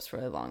butterfly pull-ups for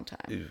a long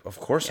time.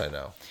 Of course I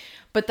know.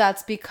 But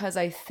that's because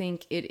I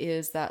think it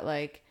is that,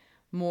 like,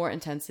 more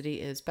intensity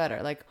is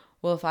better. Like,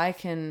 well, if I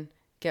can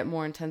get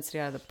more intensity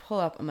out of the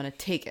pull-up, I'm going to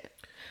take it.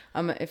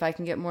 If I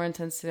can get more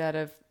intensity out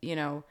of,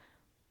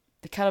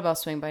 the kettlebell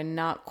swing by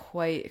not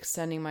quite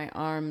extending my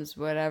arms,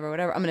 whatever,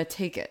 I'm going to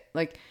take it.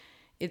 Like,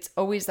 it's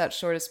always that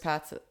shortest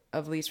path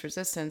of least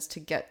resistance to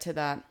get to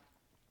that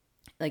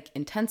like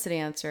intensity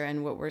answer,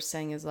 and what we're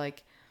saying is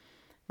like,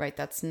 right,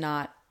 that's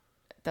not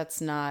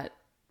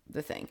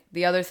the thing.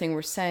 The other thing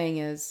we're saying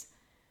is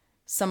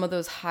some of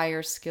those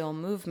higher skill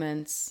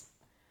movements,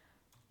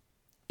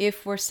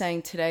 if we're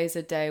saying today's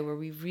a day where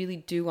we really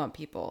do want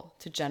people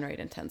to generate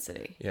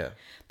intensity,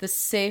 the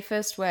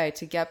safest way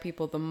to get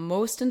people the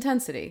most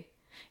intensity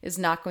is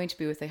not going to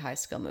be with a high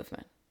skill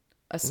movement,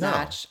 a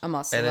snatch, a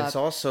muscle up. And it's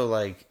also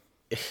like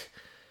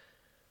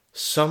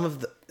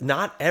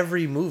not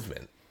every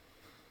movement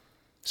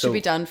should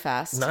be done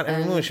fast. Not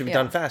every movement should be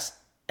done fast.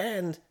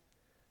 And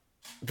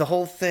the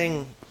whole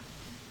thing,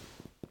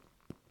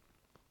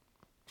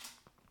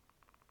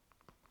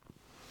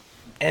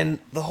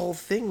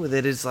 with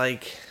it is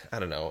like, I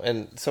don't know,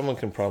 and someone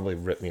can probably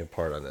rip me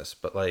apart on this,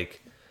 but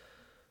like,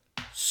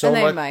 and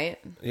they might.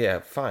 Yeah,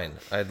 fine.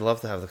 I'd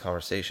love to have the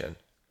conversation.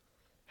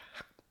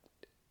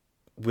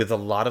 With a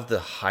lot of the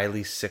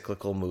highly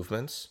cyclical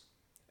movements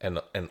and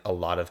a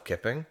lot of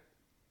kipping,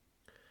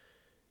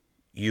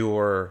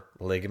 your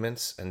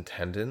ligaments and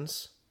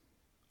tendons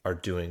are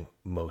doing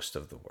most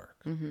of the work.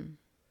 Mm-hmm.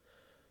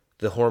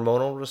 The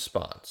hormonal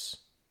response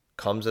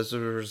comes as a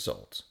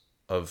result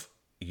of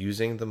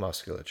using the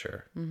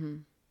musculature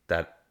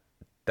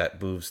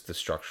that moves the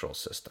structural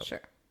system.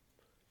 Sure.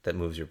 That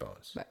moves your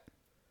bones. Right.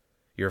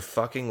 Your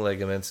fucking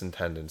ligaments and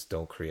tendons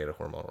don't create a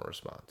hormonal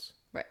response.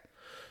 Right.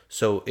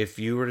 So if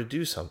you were to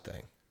do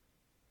something,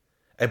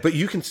 but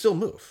you can still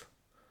move,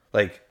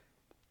 like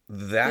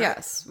that.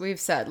 Yes, we've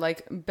said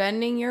like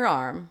bending your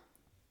arm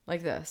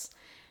like this,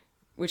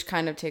 which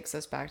kind of takes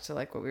us back to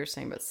like what we were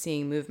saying about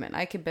seeing movement.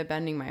 I could be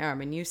bending my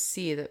arm and you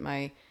see that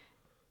my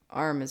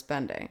arm is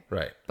bending.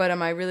 Right. But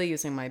am I really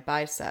using my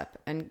bicep?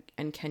 And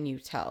can you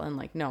tell? And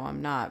like, no,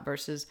 I'm not,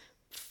 versus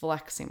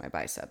flexing my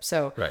bicep.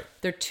 So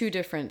they're two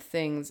different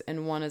things,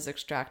 and one is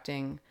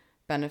extracting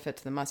benefit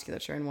to the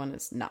musculature and one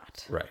is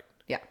not. Right.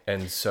 Yeah.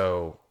 And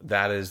so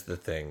that is the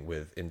thing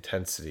with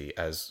intensity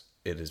as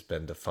it has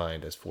been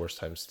defined as force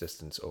times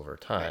distance over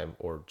time,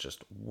 or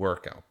just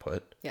work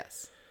output.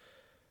 Yes.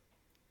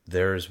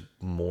 There's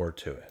more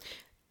to it.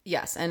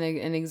 Yes. And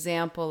an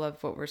example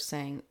of what we're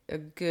saying, a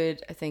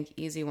good, I think,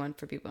 easy one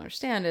for people to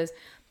understand is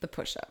the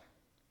push-up.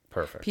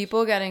 Perfect.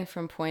 People getting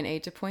from point A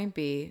to point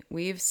B,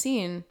 we've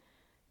seen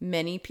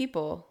many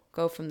people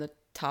go from the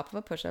top of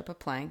a push-up, a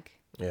plank,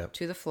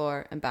 to the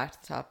floor and back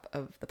to the top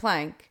of the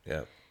plank.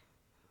 Yeah.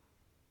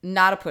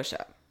 Not a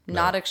push-up. No.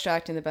 Not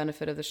extracting the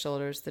benefit of the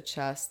shoulders, the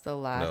chest, the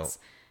lats.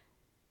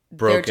 No.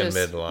 Broken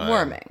They're just midline.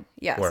 Worming.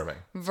 Yes. Worming.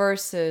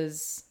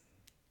 Versus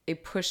a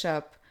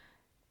push-up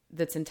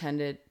that's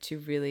intended to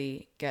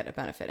really get a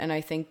benefit. And I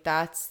think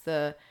that's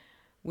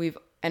we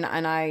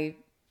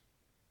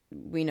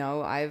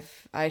know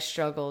I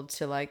struggled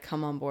to like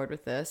come on board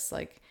with this.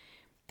 Like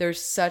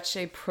there's such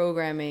a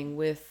programming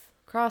with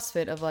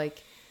CrossFit of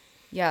like,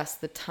 yes,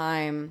 the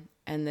time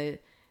and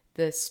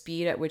the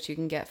speed at which you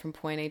can get from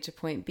point A to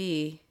point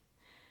B,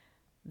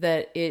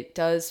 that it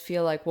does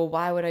feel like, well,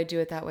 why would I do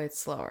it that way? It's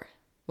slower.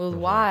 Well,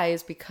 why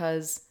is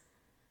because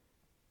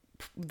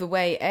the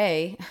way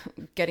A,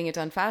 getting it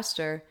done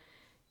faster,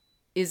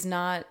 is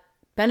not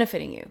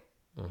benefiting you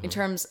in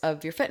terms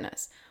of your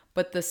fitness.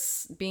 But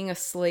this being a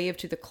slave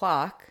to the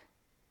clock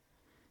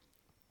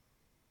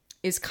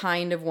is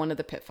kind of one of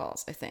the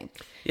pitfalls, I think.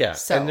 Yeah,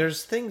 so, and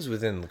there's things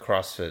within the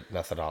CrossFit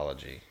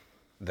methodology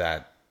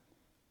that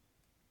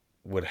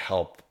would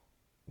help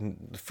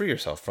free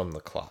yourself from the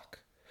clock.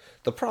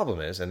 The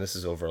problem is, and this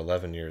is over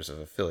 11 years of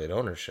affiliate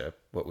ownership,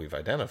 what we've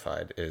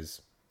identified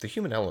is the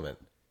human element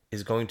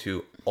is going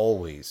to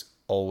always,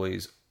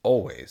 always,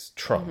 always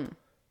trump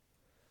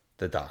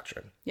the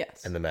doctrine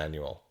and the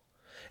manual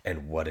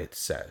and what it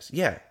says.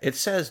 Yeah, it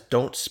says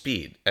don't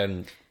speed.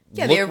 And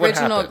yeah, the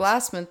original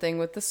Glassman thing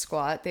with the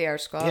squat, the air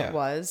squat,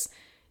 was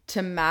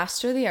to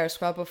master the air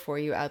squat before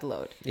you add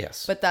load.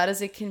 Yes. But that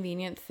is a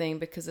convenient thing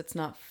because it's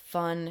not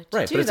fun to do that.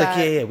 Right, but it's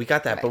like, we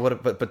got that.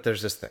 Right. But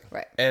there's this thing.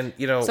 Right. And,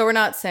 So we're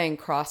not saying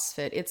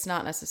CrossFit. It's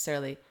not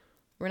necessarily...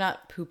 We're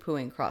not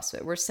poo-pooing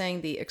CrossFit. We're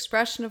saying the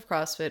expression of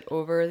CrossFit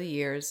over the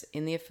years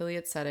in the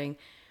affiliate setting,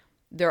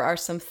 there are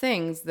some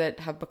things that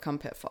have become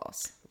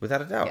pitfalls.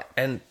 Without a doubt. Yeah.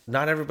 And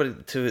not everybody,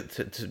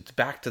 to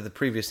back to the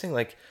previous thing,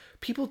 like,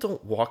 people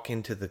don't walk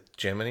into the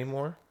gym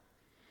anymore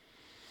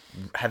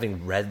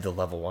having read the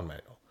level 1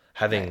 manual,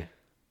 having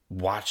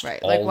watched all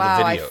like, wow,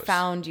 the videos. I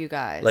found you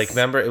guys. Like,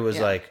 remember, it was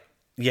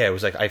it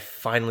was like, I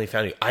finally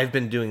found you. I've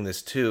been doing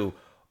this too.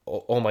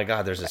 Oh my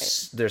God, there's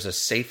a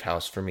safe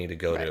house for me to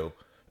go to,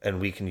 and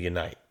we can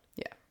unite.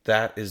 Yeah.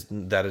 That is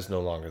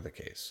no longer the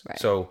case. Right.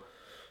 So,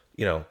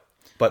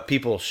 but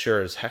people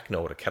sure as heck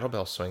know what a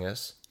kettlebell swing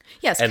is.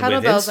 Yes, and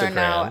kettlebells are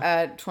now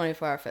at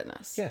 24-hour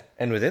fitness. Yeah,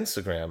 and with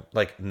Instagram,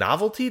 like,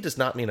 novelty does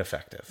not mean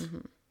effective. Mm-hmm.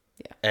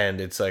 Yeah,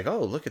 and it's like, oh,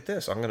 look at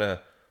this. I'm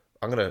gonna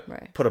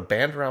put a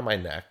band around my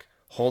neck,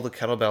 hold the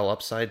kettlebell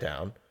upside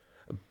down,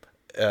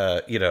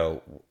 and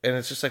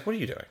it's just like, what are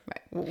you doing?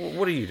 Right.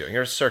 What are you doing?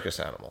 You're a circus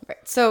animal. Right.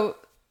 So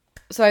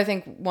I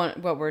think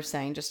what we're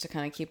saying, just to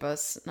kind of keep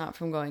us not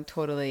from going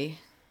totally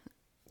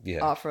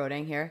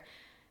off-roading here,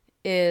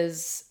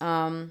 is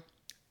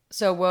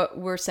So what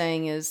we're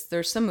saying is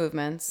there's some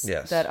movements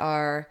Yes. that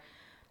are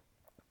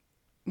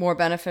more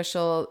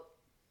beneficial.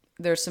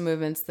 There's some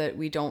movements that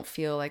we don't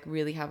feel like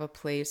really have a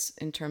place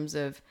in terms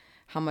of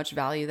how much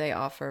value they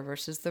offer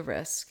versus the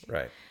risk.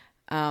 Right.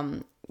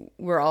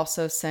 We're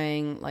also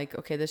saying like,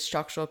 okay, this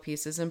structural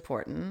piece is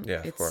important. Yeah,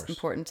 of it's course.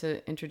 important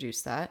to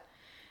introduce that.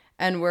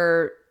 And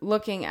we're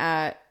looking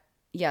at,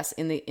 yes,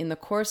 in the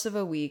course of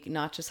a week,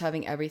 not just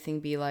having everything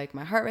be like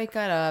my heart rate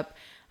got up,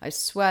 I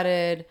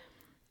sweated,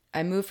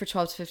 I moved for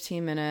 12 to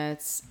 15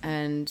 minutes,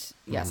 and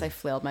yes, I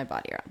flailed my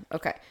body around.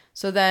 Okay.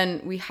 So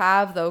then we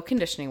have, though,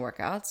 conditioning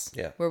workouts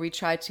where we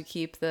try to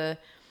keep the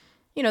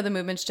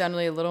movements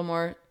generally a little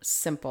more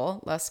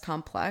simple, less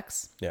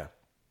complex. Yeah.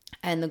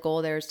 And the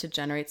goal there is to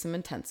generate some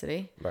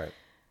intensity. Right.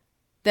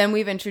 Then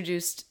we've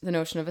introduced the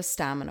notion of a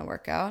stamina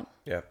workout.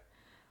 Yeah.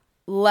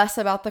 Less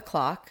about the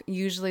clock.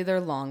 Usually they're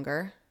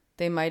longer.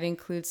 They might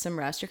include some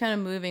rest. You're kind of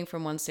moving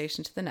from one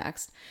station to the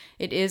next.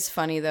 It is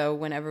funny, though,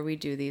 whenever we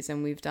do these,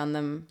 and we've done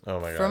them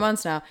for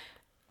months now,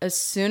 as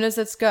soon as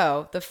it's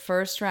go, the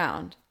first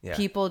round,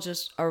 people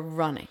just are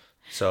running.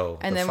 So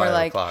and then we're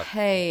like,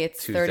 hey,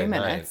 it's Tuesday 30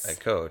 minutes. Night, I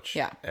coach.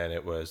 Yeah. And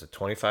it was a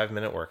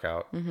 25-minute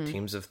workout,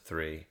 teams of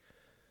 3,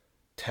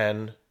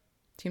 10.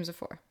 Teams of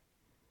 4.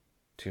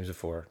 Teams of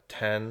 4,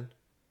 10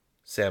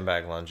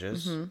 sandbag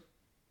lunges.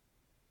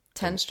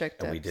 10 strict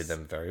dips. And we did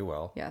them very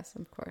well. Yes,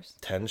 of course.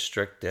 10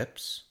 strict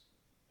dips,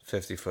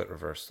 50-foot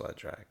reverse sled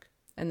drag.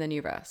 And then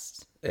you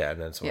rest. Yeah,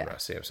 and then someone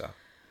rests. So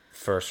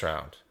first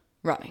round.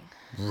 Running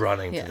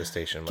To the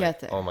station. Get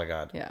there. Oh my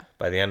God. Yeah.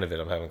 By the end of it,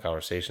 I'm having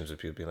conversations with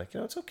people being like,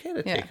 it's okay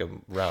to take a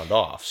round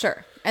off.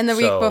 Sure. And the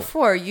week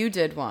before, you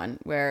did one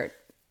where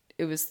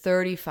it was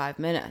 35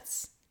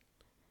 minutes.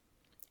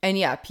 And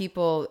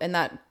people, and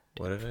that...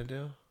 What did I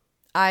do?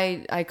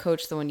 I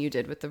coached the one you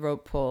did with the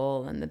rope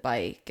pull and the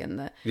bike and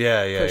the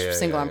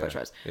single arm push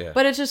rows. Yeah.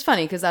 But it's just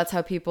funny because that's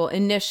how people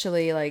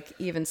initially, like,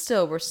 even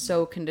still, were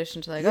so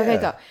conditioned to like, okay,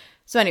 go.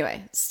 So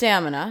anyway,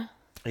 stamina.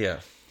 Yeah.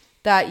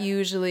 That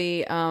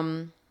usually,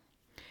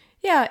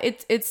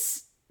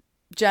 it's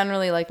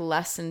generally like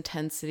less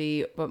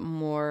intensity, but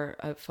more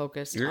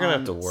focused. You're gonna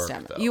have to work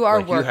stamina. though. You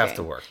are working. You have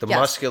to work. The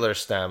muscular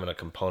stamina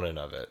component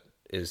of it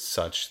is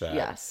such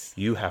that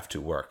you have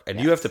to work and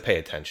you have to pay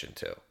attention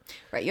to.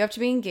 Right. You have to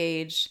be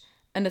engaged,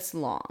 and it's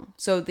long.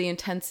 So the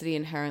intensity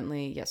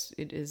inherently, yes,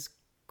 it is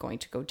going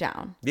to go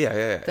down.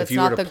 Yeah. That's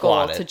not the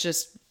goal to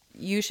just...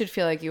 You should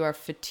feel like you are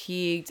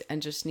fatigued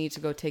and just need to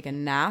go take a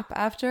nap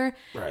after.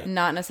 Right.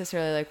 Not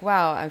necessarily like,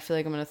 wow, I feel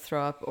like I'm going to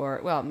throw up,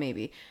 or, well,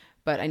 maybe,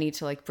 but I need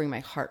to like bring my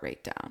heart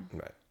rate down.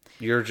 Right.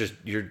 You're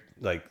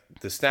like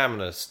the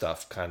stamina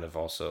stuff kind of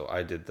also,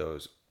 I did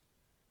those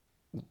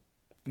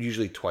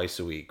usually twice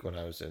a week when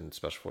I was in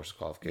Special Forces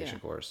qualification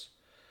course.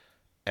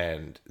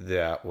 And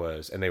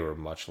they were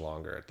much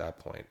longer at that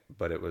point,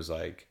 but it was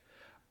like,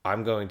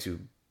 I'm going to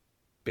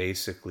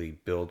basically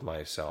build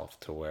myself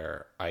to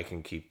where I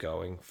can keep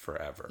going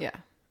forever. Yeah.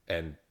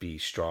 And be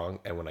strong.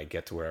 And when I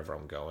get to wherever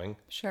I'm going,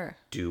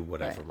 do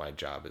whatever my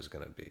job is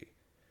going to be.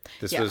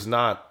 This was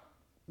not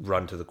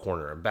run to the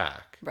corner and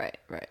back. Right.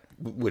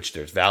 Which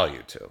there's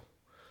value to.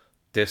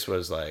 This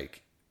was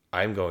like,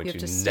 I'm going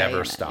to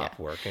never stop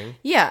working.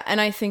 Yeah. And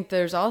I think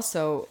there's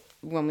also,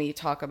 when we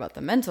talk about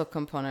the mental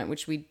component,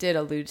 which we did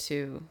allude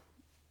to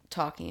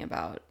talking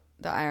about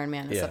the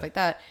Ironman and stuff like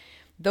that,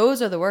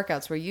 those are the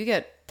workouts where you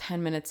get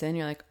 10 minutes in,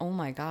 you're like, oh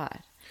my God,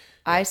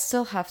 I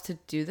still have to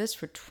do this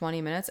for 20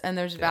 minutes. And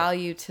there's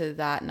value to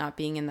that not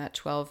being in that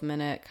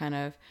 12-minute kind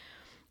of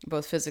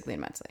both physically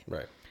and mentally.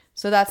 Right.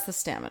 So that's the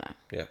stamina.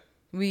 Yeah.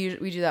 We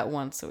do that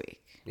once a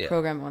week. Yeah.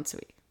 Program once a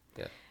week.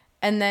 Yeah.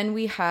 And then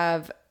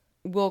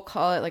we'll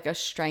call it like a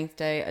strength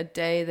day, a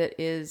day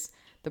that is,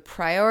 the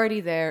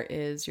priority there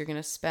is you're going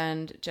to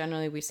spend,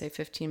 generally we say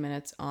 15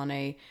 minutes on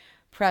a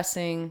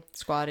pressing,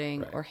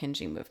 squatting, or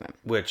hinging movement.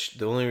 Which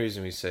the only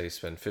reason we say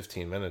spend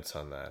 15 minutes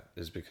on that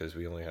is because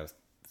we only have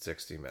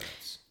 60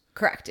 minutes.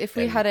 Correct. If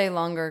we had a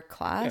longer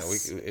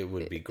class, it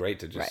would be great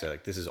to just say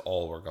like, this is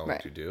all we're going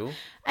to do.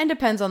 And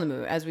depends on the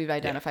move. As we've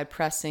identified,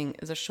 pressing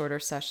is a shorter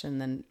session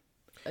than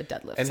a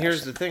deadlift. And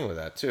here's the thing with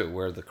that too,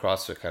 where the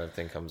CrossFit kind of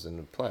thing comes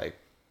into play.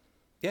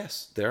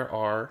 Yes, there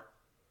are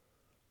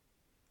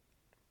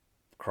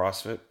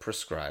CrossFit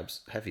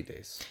prescribes heavy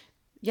days.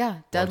 Yeah,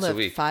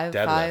 deadlift, 5,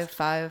 5,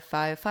 5,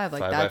 5, 5.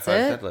 Like 5 that's by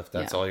 5 it. Deadlift.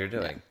 That's all you're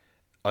doing.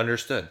 Yeah.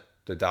 Understood.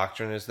 The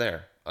doctrine is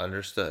there.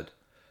 Understood.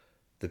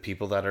 The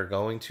people that are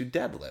going to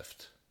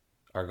deadlift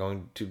are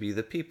going to be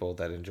the people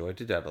that enjoy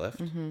to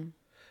deadlift,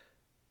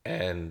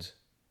 and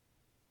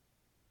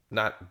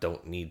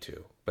don't need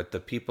to, but the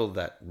people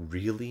that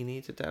really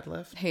need to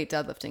deadlift hate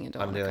deadlifting and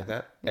don't want to like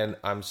that. Yeah. And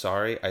I'm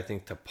sorry. I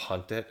think to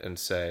punt it and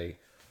say,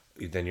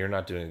 then you're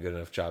not doing a good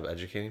enough job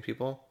educating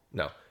people.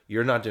 No.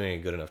 You're not doing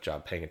a good enough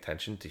job paying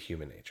attention to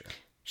human nature.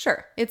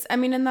 Sure.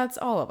 And that's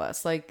all of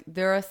us. Like,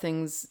 there are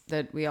things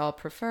that we all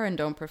prefer and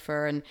don't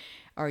prefer. And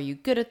are you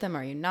good at them?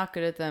 Are you not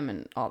good at them?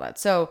 And all that.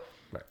 So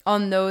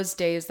on those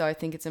days, though, I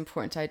think it's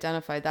important to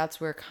identify that's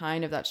where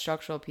kind of that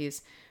structural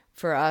piece,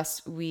 for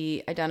us,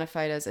 we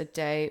identified as a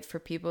day for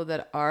people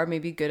that are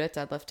maybe good at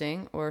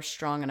deadlifting or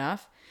strong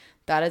enough.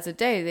 That is a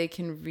day they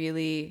can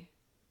really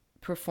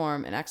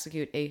perform and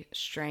execute a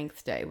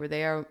strength day where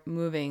they are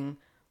moving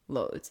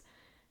loads.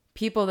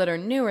 People that are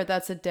newer,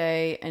 that's a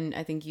day, and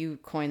I think you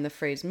coined the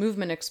phrase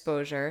movement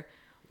exposure.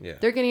 Yeah.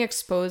 They're getting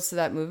exposed to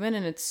that movement,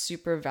 and it's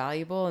super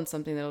valuable and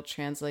something that'll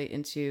translate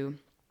into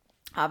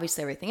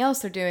obviously everything else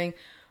they're doing.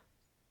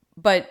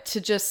 But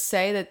to just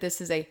say that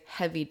this is a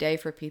heavy day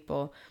for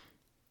people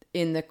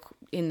in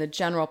the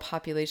general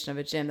population of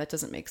a gym, that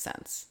doesn't make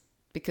sense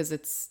because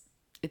it's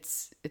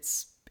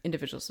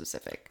individual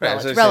specific.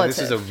 Right. So relative.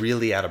 This is a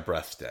really out of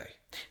breath day.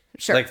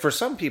 Sure. Like for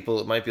some people,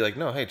 it might be like,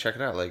 no, hey, check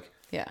it out. Like,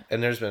 yeah.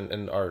 And there's been,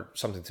 and our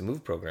Something to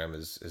Move program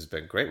has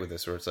been great with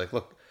this, where it's like,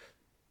 look,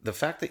 the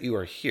fact that you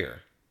are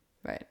here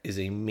right. is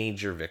a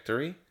major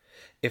victory.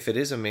 If it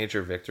is a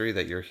major victory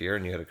that you're here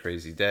and you had a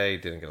crazy day,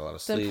 didn't get a lot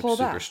of sleep,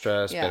 super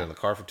stressed, been in the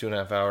car for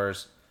 2.5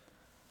 hours,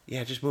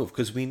 yeah, just move.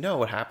 Because we know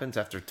what happens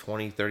after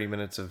 20, 30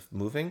 minutes of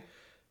moving.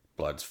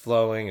 Blood's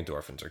flowing,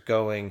 endorphins are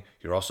going.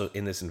 You're also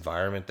in this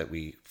environment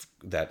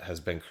that has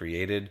been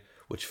created,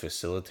 which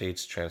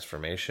facilitates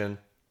transformation.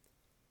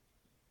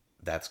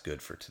 That's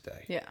good for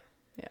today. Yeah,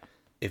 yeah.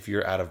 If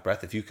you're out of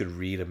breath, if you could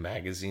read a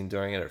magazine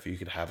during it, or if you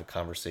could have a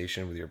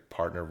conversation with your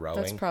partner rowing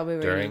that's probably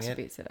where during you need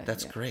to be today.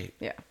 That's great.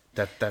 Yeah.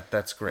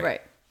 That's great.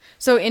 Right.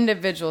 So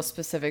individual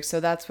specific.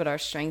 So that's what our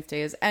strength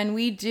day is. And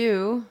we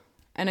do,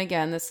 and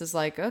again, this is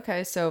like,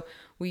 okay, so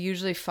we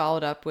usually follow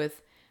it up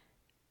with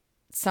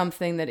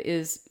something that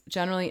is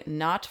generally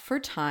not for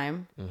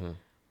time,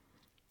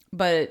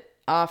 but it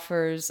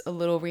offers a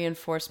little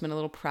reinforcement, a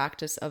little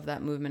practice of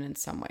that movement in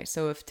some way.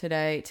 So if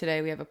today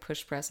we have a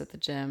push press at the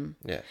gym,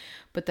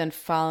 but then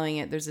following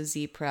it, there's a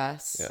Z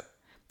press,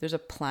 there's a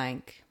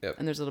plank,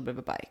 and there's a little bit of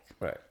a bike.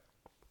 Right.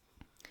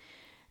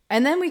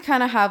 And then we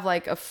kind of have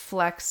like a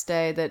flex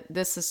day that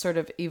this is sort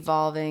of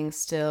evolving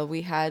still.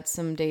 We had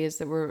some days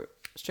that were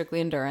strictly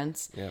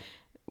endurance. Yeah.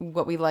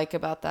 What we like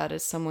about that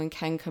is someone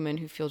can come in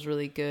who feels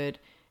really good.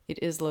 It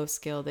is low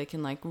skill. They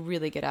can like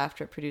really get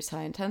after it, produce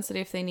high intensity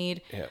if they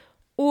need. Yeah.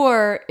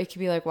 Or it could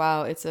be like,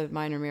 wow, it's a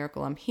minor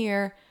miracle. I'm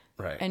here.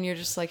 Right. And you're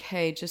just like,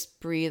 hey, just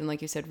breathe. And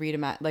like you said,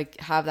 read like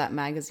have that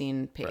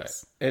magazine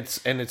pace. Right.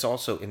 It's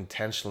also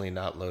intentionally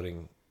not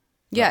loading.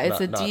 Yeah.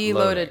 It's a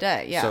deloaded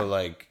day. Yeah. So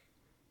like,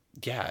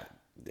 yeah,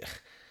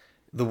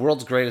 the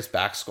world's greatest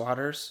back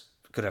squatters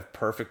could have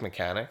perfect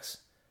mechanics.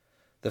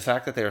 The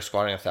fact that they are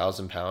squatting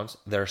 1,000 pounds,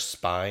 their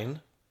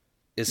spine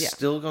is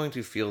still going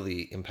to feel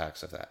the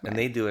impacts of that. Right. And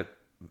they do it,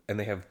 and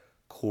they have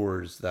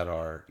cores that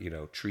are,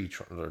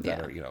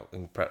 that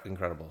are,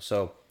 incredible.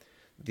 So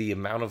the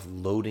amount of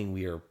loading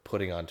we are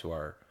putting onto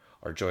our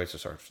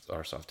joints or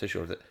our soft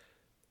tissue,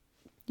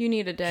 you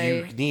need a day.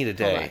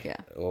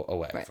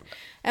 Away right. from that.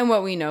 And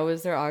what we know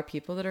is there are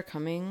people that are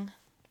coming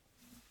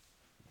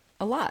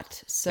a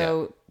lot.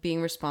 So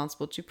being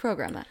responsible to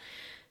program that.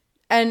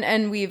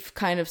 And we've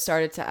kind of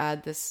started to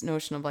add this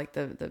notion of like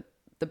the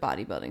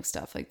bodybuilding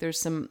stuff. Like there's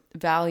some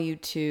value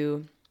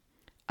to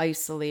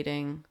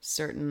isolating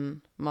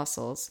certain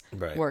muscles,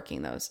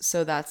 working those.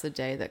 So that's a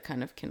day that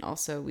kind of can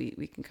also, we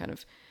can kind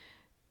of,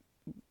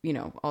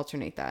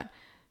 alternate that.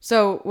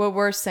 So what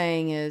we're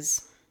saying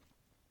is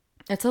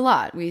it's a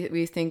lot.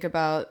 We think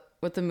about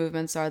what the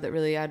movements are that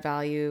really add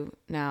value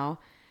now,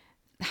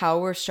 how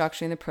we're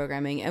structuring the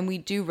programming, and we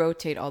do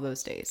rotate all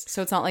those days.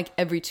 So it's not like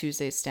every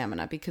Tuesday is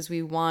stamina, because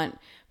we want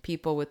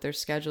people with their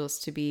schedules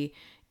to be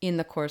in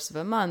the course of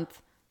a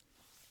month,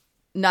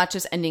 not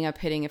just ending up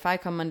hitting, if I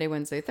come Monday,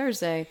 Wednesday,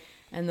 Thursday,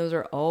 and those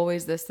are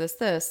always this,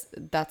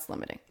 that's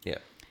limiting. Yeah.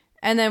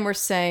 And then we're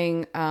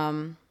saying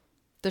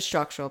the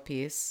structural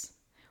piece,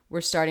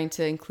 we're starting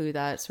to include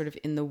that sort of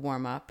in the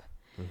warm-up,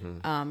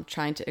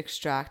 trying to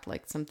extract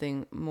like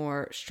something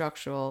more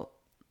structural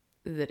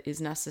that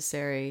is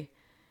necessary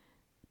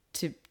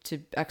to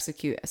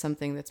execute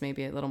something that's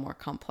maybe a little more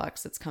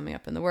complex that's coming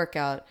up in the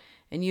workout,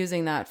 and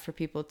using that for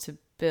people to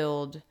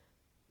build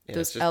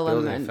those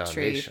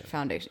elementary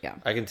foundation. Yeah.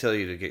 I can tell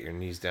you to get your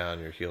knees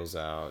down, your heels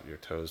out, your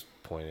toes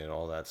pointed,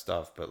 all that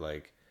stuff. But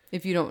like,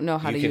 if you don't know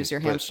how to use your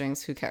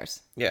hamstrings, who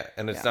cares? Yeah.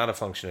 And it's not a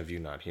function of you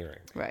not hearing.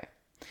 Right.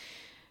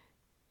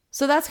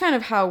 So that's kind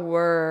of how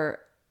we're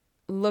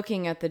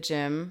looking at the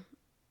gym,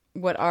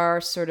 what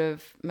our sort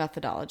of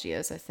methodology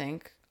is, I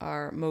think.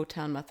 Our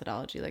Motown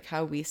methodology, like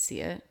how we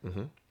see it.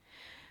 Mm-hmm.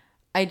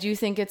 I do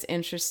think it's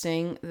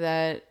interesting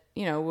that,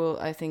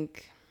 I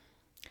think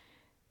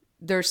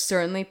there's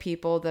certainly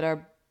people that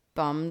are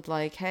bummed,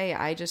 like, hey,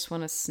 I just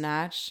want to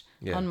snatch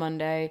on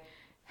Monday,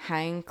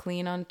 hang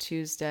clean on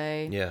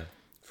Tuesday. Yeah,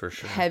 for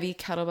sure. Heavy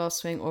kettlebell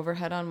swing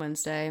overhead on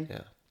Wednesday.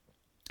 Yeah.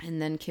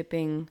 And then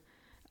kipping,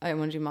 I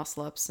want to do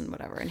muscle ups and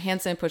whatever, and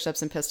handstand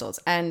push-ups and pistols.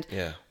 And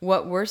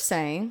what we're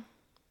saying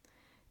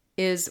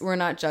is we're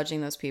not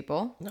judging those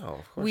people. No,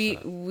 of course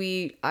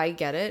not. I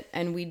get it.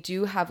 And we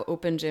do have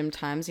open gym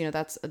times.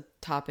 That's a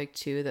topic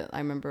too that I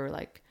remember,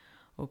 like,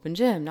 open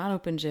gym, not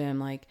open gym.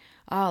 Like,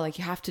 like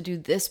you have to do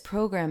this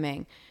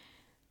programming.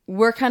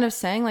 we're kind of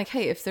saying like,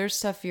 hey, if there's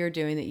stuff you're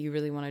doing that you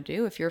really want to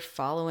do, if you're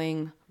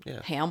following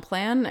Ham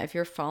Plan, if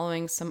you're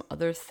following some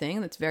other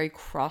thing that's very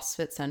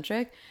CrossFit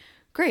centric,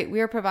 great.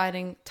 We are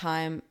providing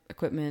time,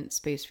 equipment,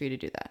 space for you to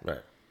do that.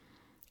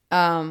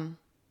 Right.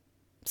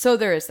 So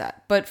there is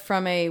that. But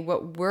from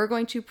what we're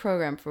going to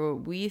program for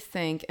what we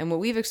think and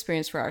what we've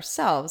experienced for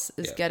ourselves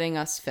is getting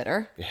us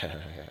fitter. Yeah.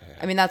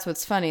 I mean, that's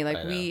what's funny.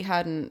 Like we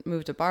hadn't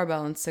moved a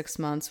barbell in 6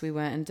 months. We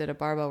went and did a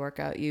barbell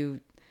workout. You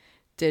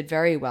did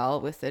very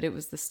well with it. It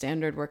was the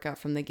standard workout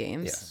from the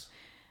games. Yes.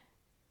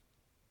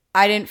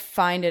 I didn't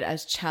find it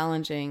as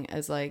challenging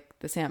as like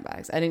the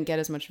sandbags. I didn't get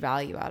as much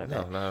value out of it.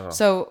 No, not at all.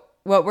 So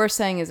what we're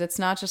saying is it's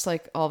not just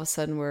like all of a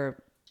sudden we're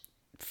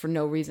for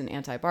no reason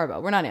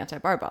anti-barbell. We're not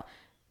anti-barbell.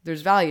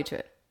 There's value to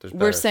it.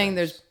 We're saying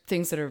there's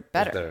things that are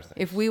better.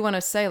 If we want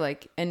to say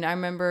like, and I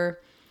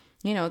remember,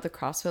 the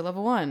CrossFit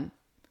Level 1.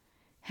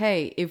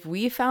 Hey, if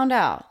we found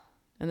out,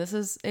 and this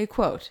is a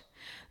quote,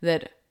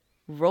 that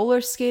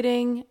roller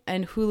skating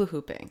and hula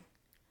hooping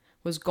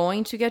was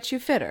going to get you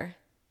fitter,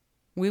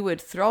 we would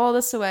throw all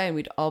this away and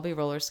we'd all be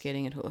roller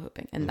skating and hula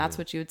hooping. And that's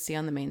what you would see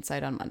on the main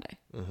site on Monday.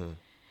 Mm-hmm.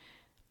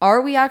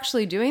 Are we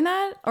actually doing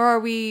that? Or are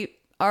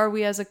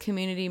we as a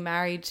community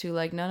married to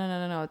like,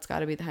 no, it's got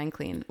to be the hang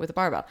clean with a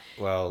barbell?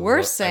 Well,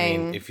 we're saying...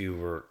 I mean, if you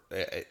were...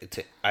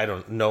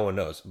 no one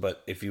knows,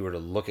 but if you were to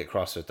look at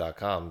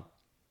CrossFit.com...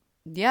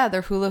 Yeah,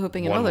 they're hula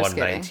hooping and roller skating.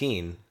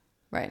 119.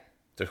 Right.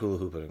 They're hula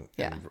hooping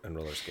and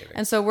roller skating.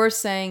 And so we're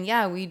saying,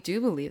 yeah, we do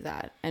believe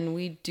that. And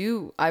we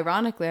do,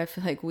 ironically, I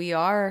feel like we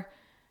are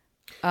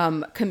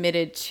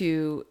committed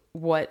to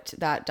what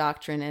that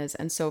doctrine is.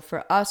 And so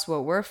for us,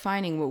 what we're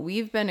finding, what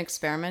we've been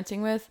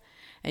experimenting with,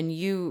 and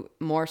you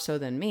more so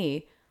than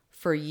me,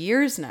 for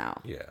years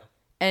now. Yeah.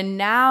 And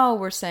now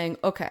we're saying,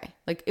 okay,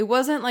 like it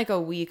wasn't like a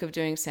week of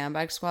doing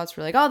sandbag squats.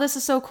 We're like, oh, this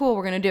is so cool.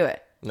 We're going to do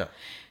it. No.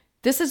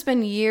 This has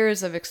been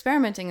years of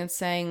experimenting and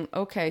saying,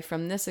 okay,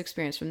 from this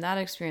experience, from that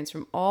experience,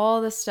 from all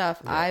this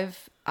stuff,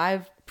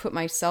 I've put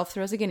myself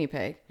through as a guinea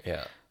pig.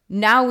 Yeah.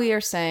 Now we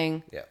are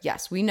saying,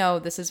 yes, we know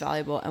this is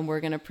valuable and we're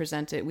going to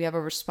present it. We have a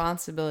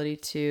responsibility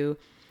to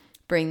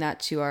bring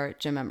that to our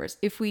gym members.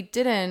 If we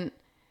didn't,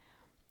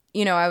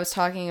 I was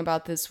talking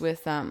about this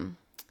with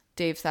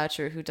Dave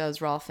Thatcher, who does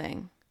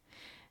Rolfing,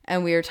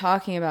 and we were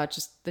talking about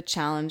just the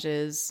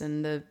challenges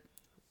and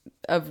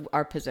of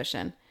our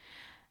position.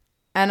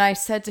 And I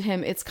said to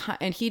him,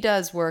 and he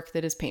does work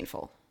that is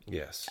painful.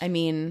 Yes. I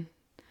mean,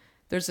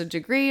 there's a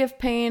degree of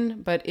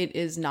pain, but it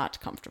is not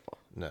comfortable.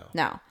 No.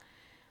 Now,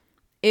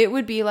 it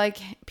would be like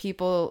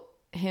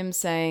him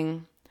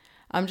saying,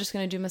 I'm just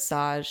going to do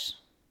massage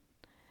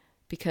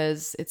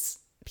because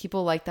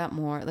people like that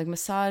more. Like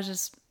massage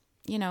is,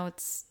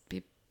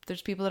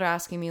 there's people that are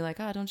asking me like,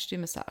 oh, don't you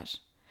do massage?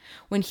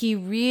 When he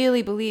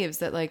really believes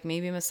that like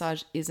maybe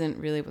massage isn't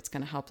really what's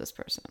going to help this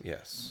person.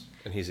 Yes.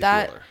 And he's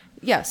a healer.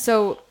 Yeah.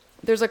 So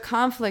there's a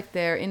conflict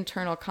there,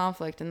 internal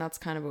conflict, and that's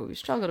kind of what we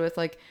struggled with.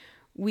 Like,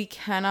 we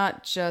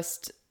cannot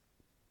just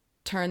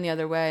turn the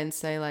other way and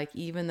say, like,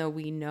 even though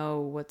we know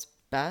what's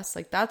best,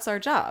 like, that's our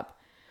job,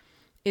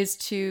 is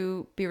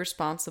to be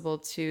responsible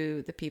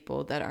to the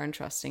people that are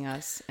entrusting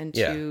us and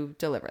to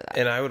deliver that.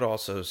 And I would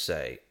also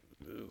say,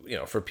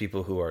 for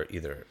people who are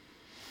either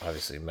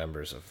obviously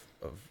members of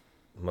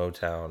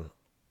Motown,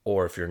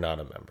 or if you're not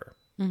a member,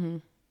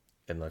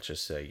 and let's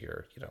just say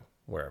you're,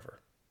 wherever,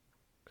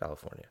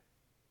 California.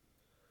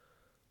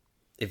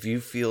 If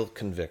you feel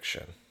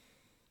conviction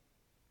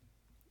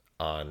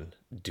on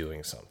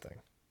doing something,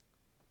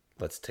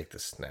 let's take the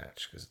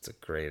snatch because it's a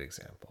great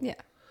example. Yeah.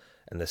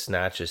 And the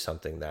snatch is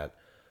something that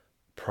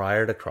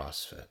prior to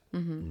CrossFit,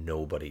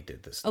 nobody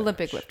did this.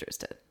 Olympic lifters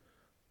did.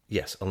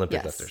 Yes,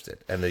 Olympic lifters did.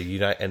 And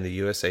the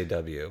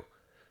USAW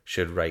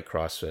should write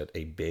CrossFit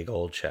a big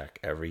old check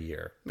every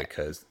year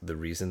because the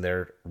reason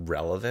they're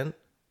relevant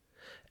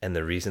and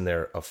the reason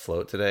they're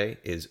afloat today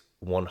is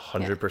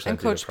 100%. And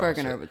Coach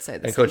Bergener would say the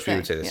same thing. And Coach B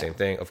would say the same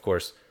thing. Of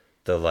course,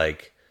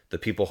 the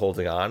people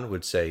holding on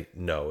would say,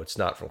 no, it's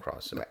not from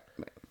CrossFit.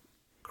 Right.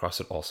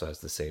 CrossFit also has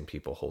the same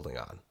people holding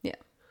on. Yeah.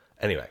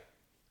 Anyway,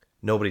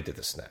 nobody did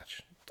the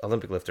snatch.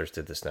 Olympic lifters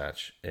did the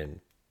snatch.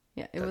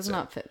 Yeah, it was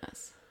not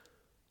fitness.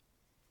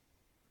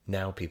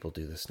 Now people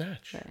do the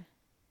snatch. Right.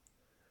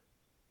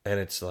 And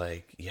it's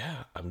like,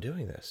 yeah, I'm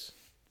doing this.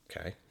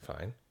 Okay,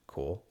 fine,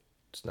 cool.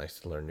 It's nice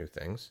to learn new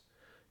things.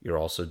 You're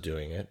also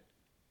doing it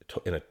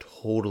in a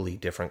totally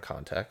different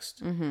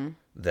context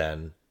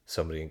than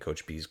somebody in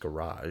Coach B's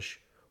garage,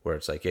 where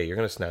it's like, yeah, you're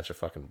going to snatch a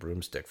fucking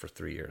broomstick for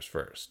 3 years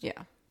first.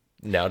 Yeah.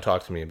 Now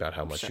talk to me about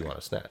how much you want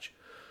to snatch.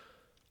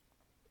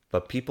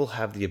 But people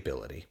have the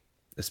ability,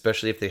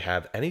 especially if they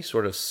have any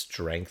sort of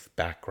strength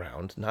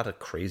background, not a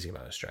crazy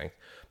amount of strength,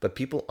 but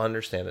people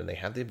understand and they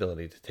have the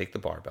ability to take the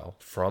barbell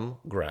from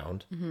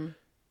ground,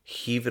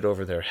 heave it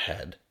over their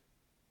head,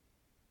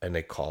 and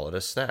they call it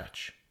a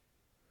snatch.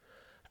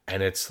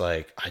 And it's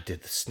like, I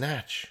did the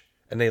snatch.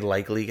 And they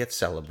likely get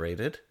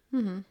celebrated.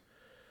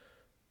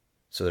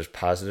 So there's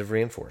positive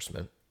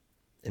reinforcement.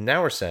 And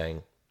now we're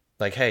saying,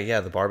 like, hey, yeah,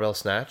 the barbell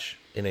snatch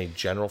in a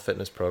general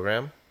fitness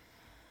program,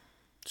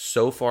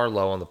 so far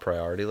low on the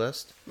priority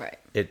list, Right.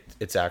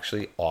 it's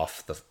actually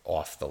off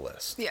the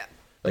list. Yeah.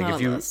 Like Not if on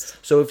the you list.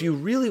 so if you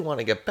really want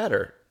to get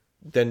better,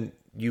 then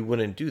you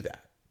wouldn't do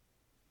that.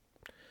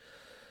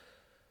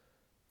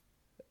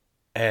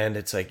 And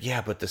it's like,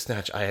 yeah, but the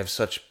snatch, I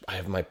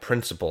have my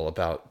principle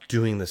about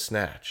doing the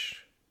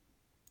snatch.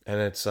 And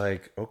it's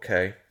like,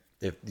 okay,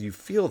 if you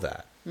feel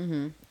that,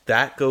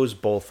 that goes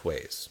both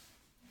ways.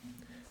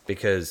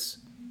 Because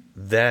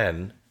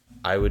then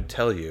I would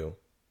tell you,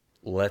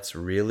 let's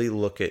really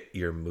look at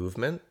your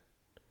movement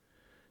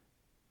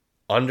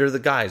under the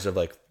guise of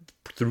like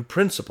through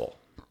principle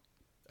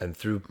and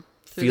through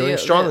feeling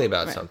strongly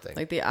about right. something.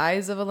 Like the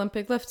eyes of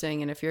Olympic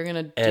lifting. And if you're going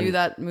to do And-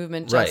 that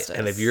movement Right. justice.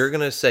 And if you're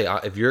going to say,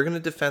 if you're going to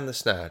defend the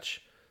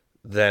snatch,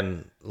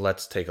 then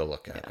let's take a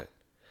look at it.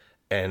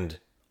 And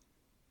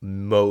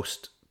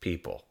most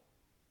people,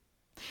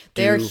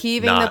 they're do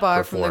heaving the not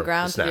bar from the perform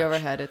ground to the snatch.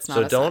 overhead. It's not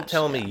So a don't snatch.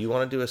 tell me Yeah. you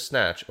want to do a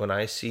snatch when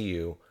I see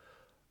you,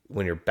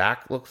 when your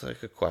back looks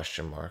like a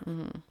question mark.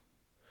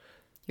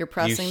 You're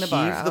pressing the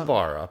bar You heave out. the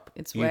bar up.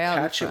 It's you way out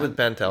in catch it with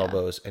front. bent Yeah.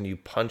 elbows, and you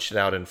punch it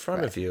out in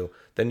front of you.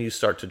 Then you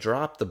start to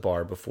drop the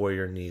bar before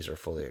your knees are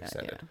fully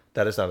extended. yeah.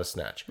 That is not a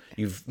snatch.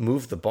 You've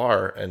moved the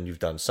bar and you've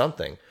done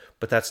something,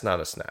 but that's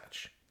not a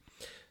snatch.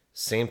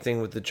 Same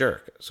thing with the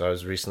jerk. So I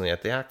was recently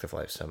at the Active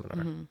Life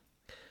seminar.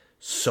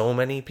 So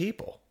many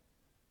people,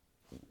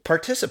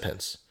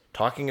 participants,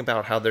 talking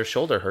about how their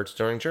shoulder hurts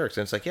during jerks.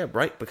 And it's like, yeah,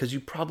 right, because you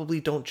probably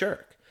don't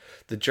jerk.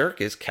 The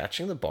jerk is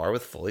catching the bar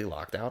with fully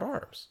locked out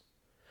arms.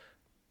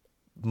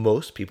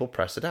 Most people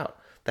press it out.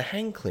 The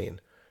hang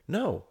clean,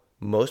 no.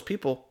 Most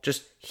people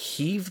just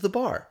heave the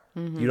bar.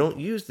 You don't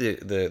use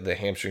the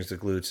hamstrings, the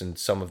glutes, and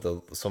some of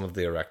the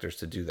erectors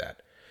to do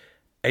that.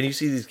 And you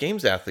see these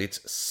games athletes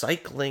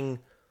cycling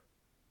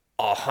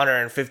a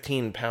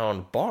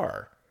 115-pound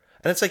bar.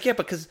 And it's like, yeah,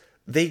 because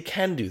they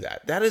can do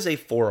that. That is a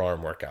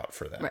forearm workout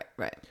for them.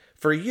 Right.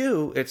 For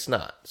you, it's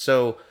not.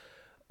 So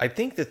I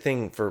think the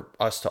thing for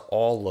us to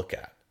all look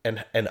at,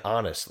 and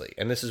honestly,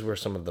 and this is where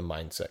some of the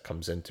mindset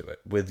comes into it,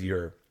 with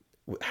your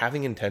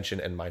having intention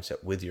and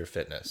mindset with your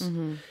fitness.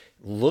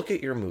 Look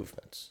at your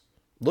movements.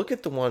 Look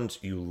at the ones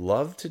you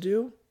love to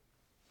do.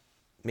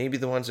 Maybe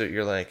the ones that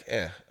you're like,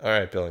 all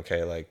right, Bill and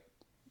Kay, like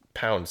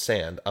pound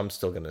sand, I'm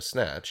still going to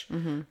snatch.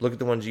 Look at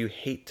the ones you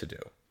hate to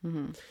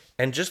do.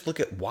 And just look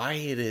at why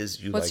it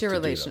is you What's like your to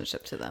do them.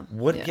 relationship to them?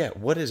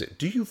 What is it?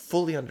 Do you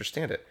fully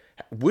understand it?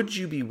 Would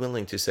you be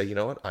willing to say, you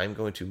know what, I'm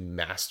going to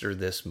master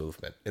this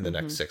movement in the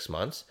next 6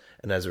 months,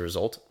 and as a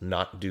result,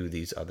 not do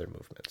these other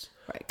movements?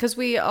 Right. Because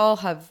we all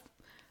have,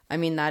 I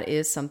mean, that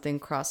is something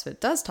CrossFit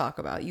does talk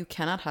about. You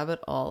cannot have it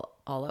all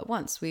at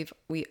once.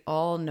 We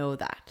all know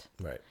that.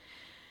 Right.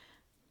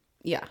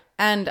 Yeah.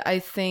 And I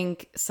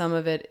think some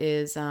of it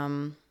is,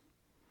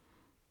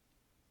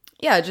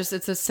 just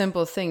it's a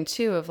simple thing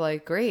too of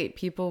like, great,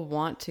 people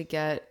want to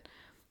get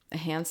a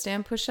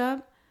handstand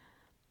push-up.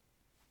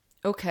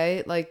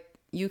 Okay, like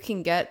you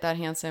can get that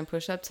handstand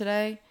push-up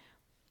today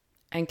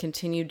and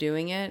continue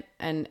doing it.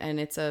 And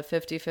it's a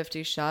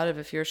 50-50 shot of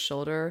if your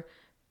shoulder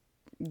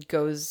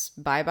goes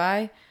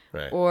bye-bye.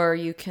 Right. Or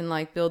you can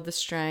like build the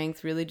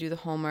strength, really do the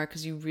homework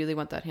because you really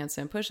want that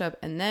handstand push-up.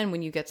 And then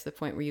when you get to the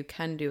point where you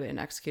can do it and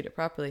execute it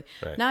properly,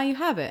 now you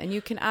have it and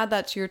you can add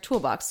that to your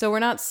toolbox. So we're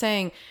not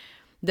saying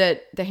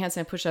that the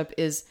handstand push-up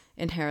is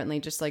inherently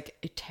just like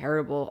a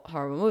terrible,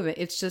 horrible movement.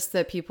 It's just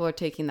that people are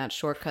taking that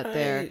shortcut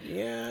there.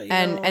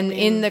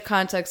 In the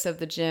context of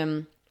the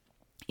gym,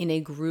 in a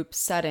group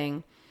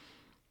setting,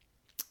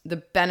 the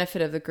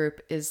benefit of the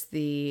group is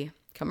the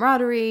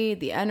camaraderie,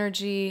 the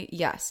energy.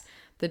 Yes.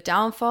 The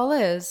downfall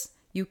is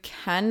you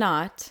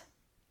cannot,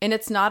 and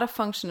it's not a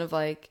function of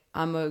like,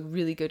 I'm a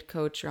really good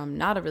coach or I'm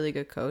not a really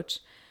good coach.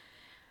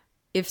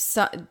 If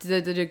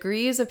the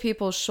degrees of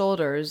people's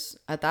shoulders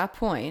at that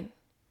point,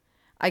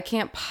 I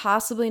can't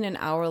possibly in an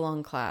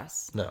hour-long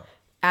class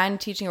and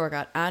teaching a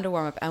workout and a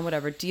warm-up and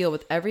whatever deal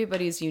with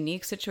everybody's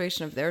unique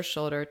situation of their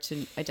shoulder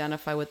to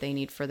identify what they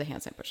need for the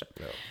handstand push-up.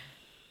 No.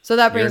 So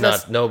that brings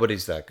us...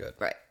 Nobody's that good.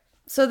 Right.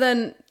 So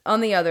then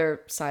on the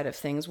other side of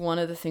things, one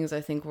of the things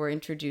I think we're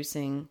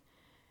introducing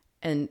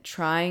and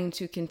trying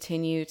to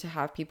continue to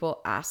have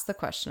people ask the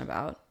question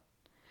about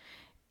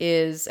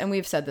is, and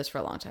we've said this for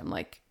a long time,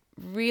 like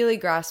really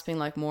grasping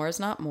like more is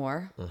not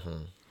more.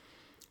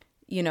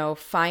 You know,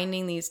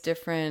 finding these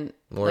different...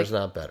 More is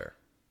not better.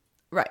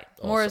 Right.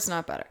 More is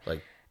not better.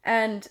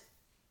 And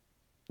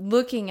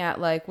looking at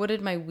like, what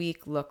did my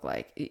week look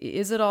like?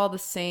 Is it all the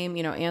same?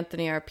 You know,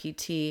 Anthony, our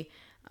PT,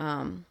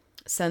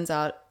 sends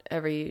out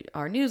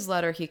our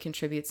newsletter. He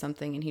contributes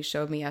something, and he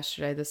showed me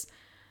yesterday this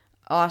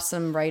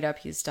awesome write-up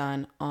he's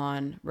done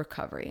on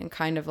recovery and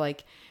kind of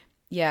like,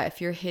 yeah,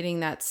 if you're hitting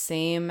that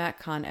same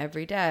Metcon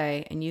every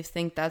day and you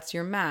think that's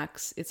your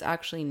max, it's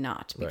actually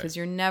not, because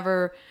you're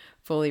never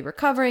fully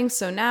recovering.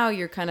 So now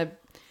you're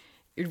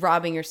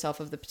robbing yourself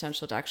of the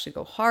potential to actually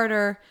go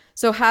harder.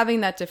 So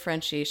having that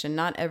differentiation,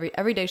 not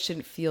every day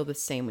shouldn't feel the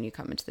same when you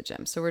come into the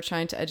gym. So we're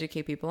trying to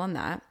educate people on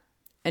that.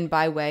 And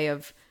by way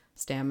of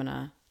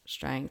stamina,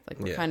 strength, like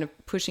we're kind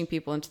of pushing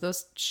people into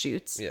those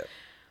chutes. Yeah.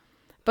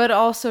 But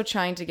also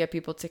trying to get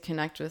people to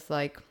connect with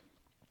like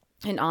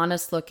an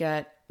honest look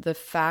at the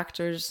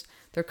factors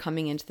they're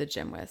coming into the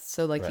gym with.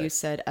 So like you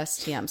said,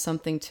 STM,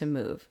 something to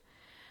move.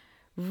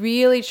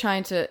 Really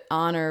trying to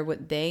honor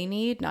what they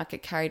need, not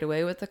get carried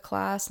away with the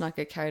class, not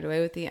get carried away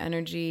with the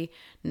energy,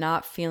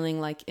 not feeling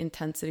like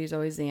intensity is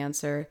always the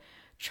answer.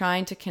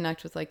 Trying to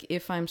connect with like,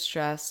 if I'm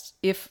stressed,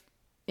 if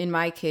in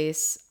my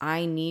case,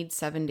 I need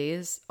 7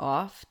 days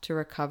off to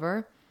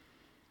recover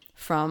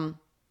from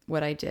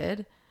what I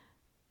did,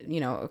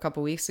 a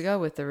couple weeks ago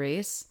with the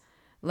race,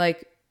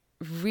 like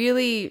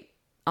really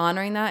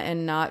honoring that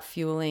and not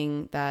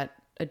fueling that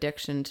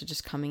addiction to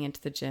just coming into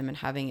the gym and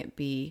having it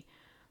be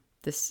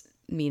this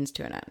means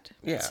to an end.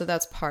 Yeah. So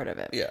that's part of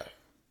it. Yeah.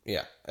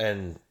 Yeah.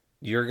 And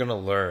you're going to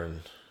learn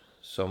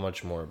so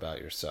much more about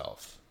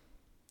yourself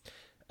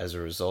as a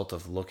result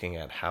of looking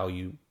at how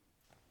you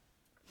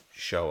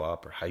show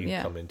up or how you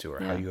come into or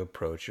how you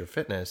approach your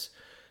fitness.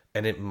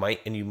 And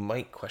you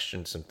might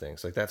question some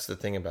things. Like that's the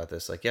thing about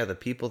this. Like, yeah, the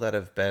people that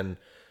have been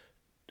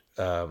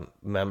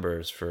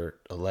members for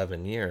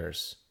 11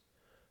 years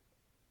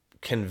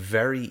can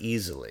very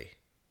easily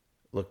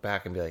look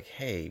back and be like,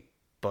 hey,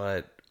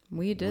 but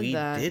we did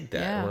that.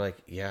 Yeah. And we're like,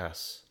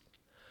 yes,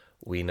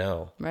 we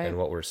know. Right. And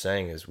what we're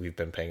saying is we've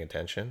been paying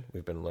attention,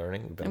 we've been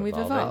learning, we've been and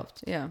evolving, we've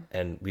evolved. Yeah.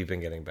 And we've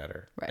been getting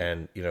better. Right.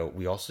 And,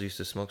 we also used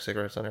to smoke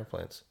cigarettes on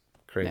airplanes.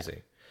 Crazy.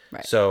 Yeah.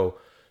 Right. So,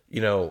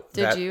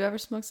 Did you ever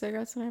smoke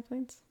cigarettes on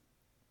airplanes?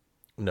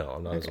 No,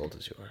 I'm not as old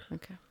as you are.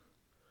 Okay.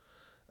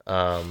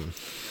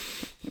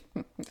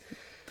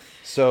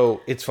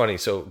 So it's funny.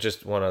 So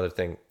just one other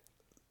thing.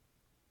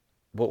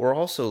 What we're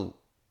also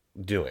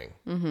doing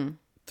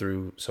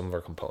through some of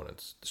our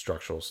components, the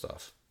structural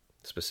stuff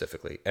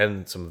specifically,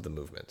 and some of the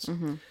movements,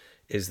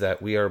 is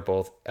that we are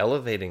both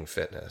elevating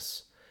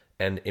fitness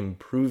and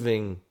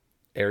improving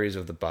areas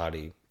of the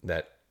body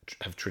that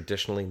have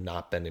traditionally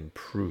not been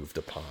improved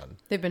upon.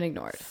 They've been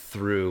ignored.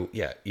 Through,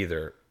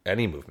 either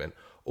any movement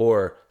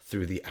or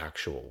through the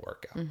actual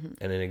workout.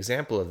 And an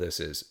example of this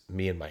is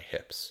me and my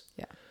hips.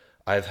 Yeah.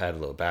 I've had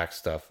low back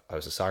stuff. I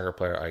was a soccer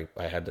player.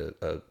 I had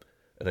an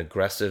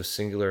aggressive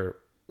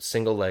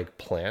single leg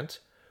plant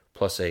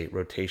plus a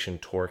rotation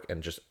torque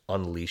and just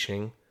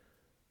unleashing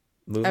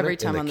movement every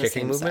time in on the the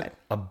kicking same movement side.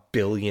 1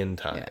 billion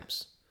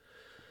times.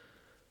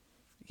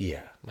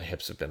 Yeah, my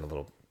hips have been a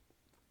little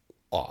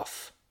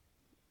off.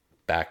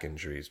 Back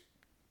injuries,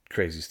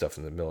 crazy stuff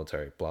in the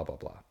military, blah, blah,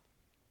 blah.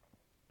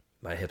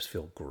 My hips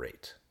feel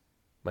great.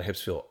 My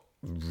hips feel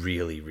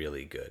really,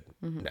 really good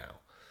now.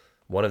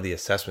 One of the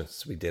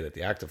assessments we did at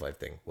the Active Life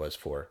thing was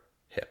for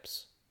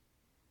hips.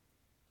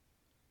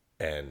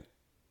 And,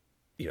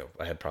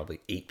 I had probably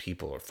 8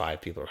 people or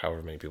 5 people or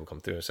however many people come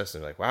through and assess.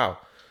 And they're like, wow,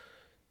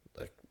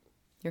 like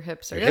your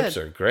hips are your good. hips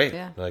are great.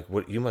 Yeah. Like,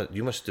 what you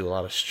must do a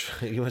lot of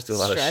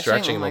Stretching?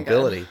 stretching and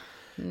mobility.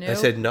 Nope. I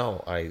said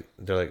no.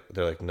 They're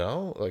like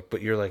no, like,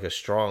 but you're like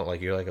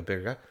you're like a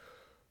bigger guy.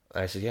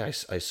 I said yeah.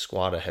 I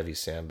squat a heavy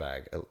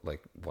sandbag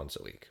like once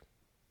a week.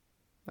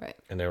 Right.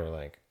 And they were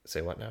like,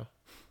 say what now?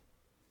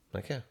 I'm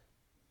like, yeah,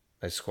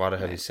 I squat a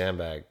heavy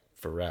sandbag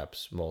for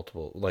reps,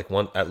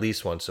 at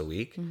least once a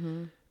week,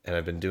 and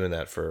I've been doing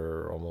that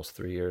for almost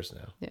 3 years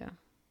now. Yeah.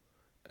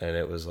 And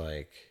it was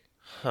like,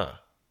 huh.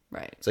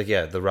 Right. It's like,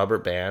 yeah, the rubber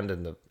band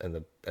and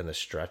the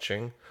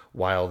stretching,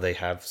 while they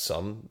have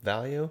some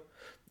value,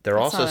 they're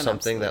That's also not an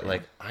something that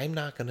absolute, like, I'm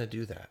not going to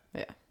do that.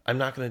 Yeah. I'm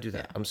not going to do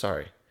that. Yeah. I'm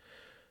sorry.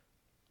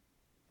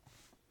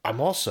 I'm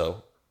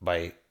also,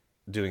 by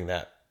doing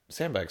that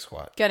sandbag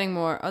squat, Getting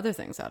more other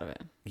things out of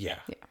it. Yeah.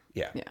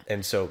 Yeah.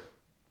 And so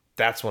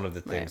that's one of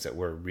the things that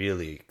we're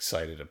really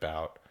excited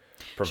about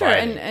Sure,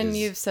 providing. and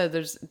you've said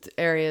there's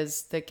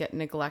areas that get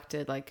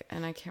neglected, like,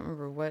 and I can't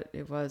remember what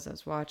it was I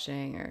was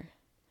watching,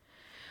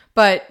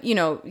 but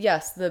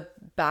yes, the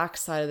back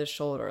side of the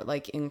shoulder,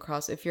 like in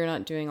cross, if you're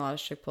not doing a lot of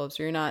strict pull-ups,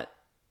 or you're not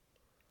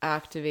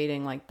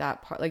activating like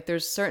that part, like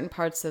there's certain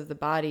parts of the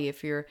body,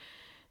 if you're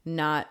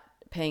not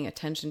paying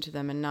attention to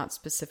them and not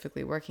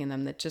specifically working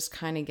them, that just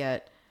kind of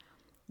get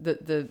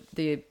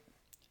the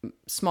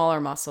smaller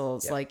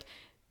muscles, like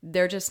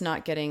they're just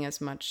not getting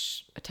as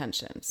much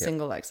attention,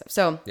 single leg stuff.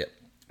 So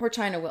we're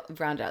trying to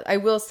round out. I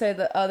will say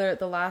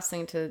the last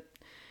thing to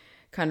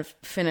kind of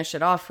finish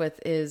it off with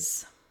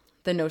is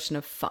the notion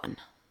of fun.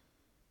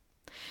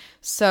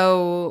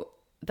 So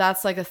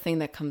that's like a thing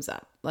that comes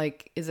up.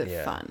 Like, is it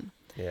fun?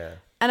 Yeah.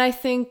 And I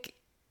think,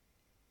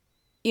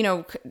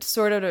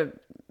 sort of to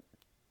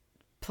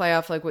play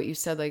off like what you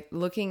said, like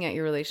looking at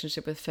your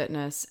relationship with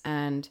fitness,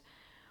 and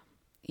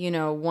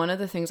one of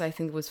the things I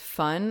think was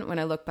fun when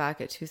I look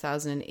back at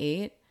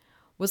 2008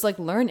 was like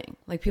learning.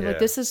 Like people like,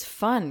 this is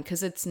fun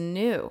because it's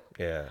new.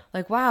 Yeah.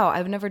 Like, wow,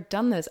 I've never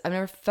done this. I've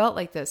never felt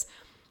like this.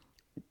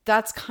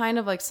 That's kind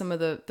of like some of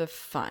the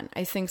fun.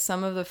 I think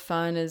some of the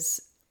fun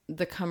is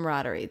the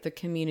camaraderie, the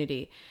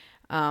community.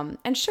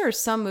 And sure,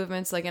 some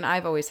movements, like, and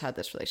I've always had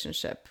this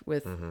relationship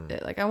with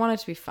it. Like, I want it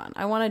to be fun.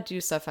 I want to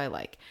do stuff I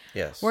like.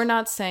 Yes. We're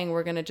not saying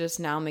we're going to just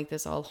now make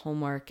this all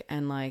homework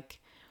and like,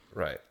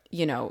 right.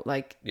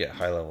 like,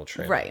 high level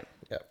training. Right.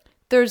 Yeah.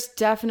 there's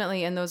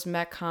definitely in those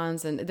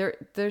metcons, and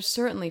there's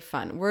certainly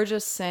fun. We're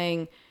just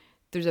saying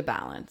there's a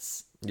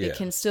balance. Yeah. It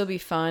can still be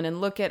fun, and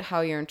look at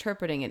how you're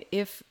interpreting it.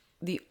 If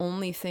the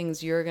only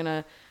things you're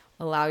gonna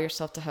allow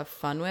yourself to have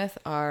fun with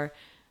are,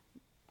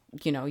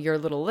 your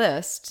little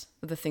list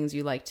of the things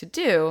you like to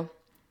do,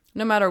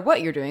 no matter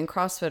what you're doing,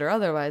 CrossFit or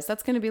otherwise,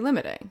 that's going to be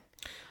limiting.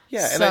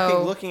 Yeah, and I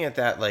think looking at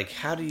that, like,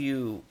 how do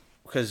you?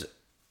 Because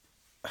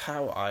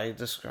how I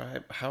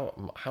describe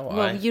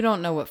well, you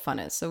don't know what fun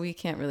is, so we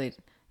can't really.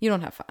 You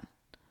don't have fun.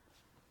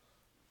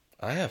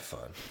 I have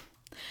fun.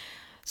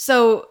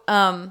 So,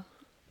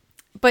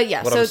 but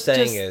yeah. What I'm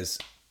saying is,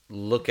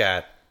 look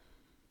at.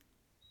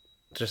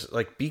 Just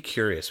like be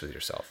curious with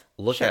yourself.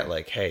 Look at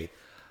like, hey,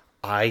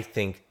 I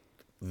think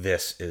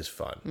this is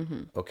fun.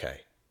 Mm-hmm.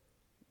 Okay,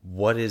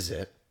 what is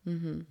it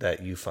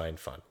that you find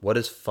fun? What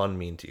does fun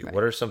mean to you? Right.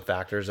 What are some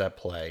factors at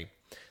play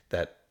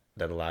that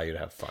allow you to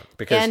have fun?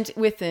 And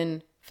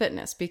within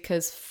fitness,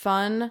 because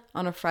fun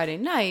on a Friday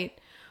night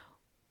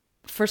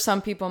for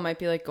some people might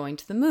be like going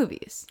to the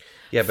movies.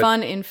 Yeah, but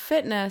fun in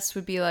fitness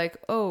would be like,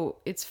 oh,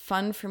 it's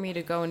fun for me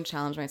to go and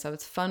challenge myself.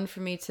 It's fun for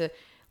me to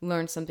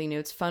learn something new.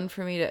 It's fun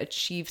for me to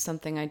achieve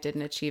something I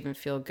didn't achieve and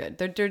feel good.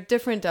 There are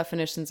different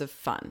definitions of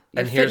fun.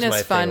 Your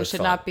fitness fun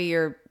should not be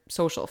your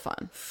social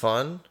fun.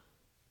 Fun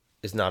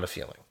is not a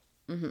feeling.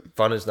 Mm-hmm.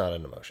 Fun is not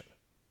an emotion.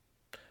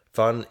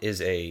 Fun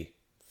is a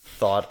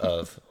thought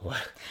of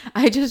what?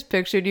 I just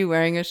pictured you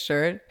wearing a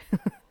shirt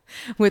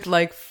with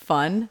like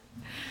fun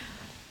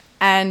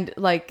and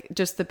like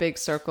just the big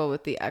circle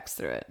with the X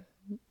through it.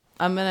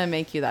 I'm going to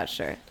make you that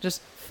shirt.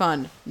 Just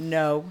fun.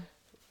 No.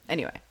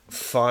 Anyway.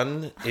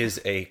 Fun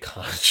is a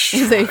construct.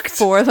 Is a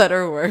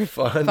 4-letter word.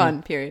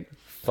 Fun, period.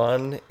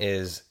 Fun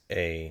is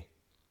a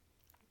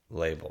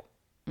label.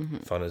 Mm-hmm.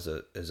 Fun is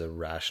a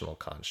rational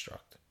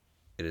construct.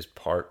 It is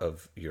part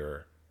of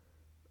your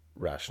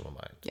rational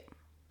mind. Yeah.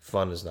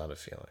 Fun is not a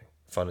feeling.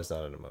 Fun is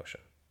not an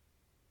emotion.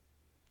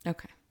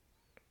 Okay.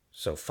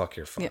 So fuck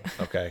your fun,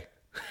 okay?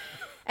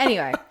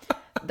 Anyway,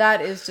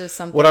 that is just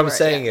something. What I'm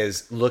saying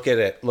is look at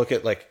it. Look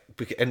at like,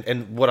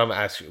 and what I'm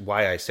asking,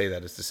 why I say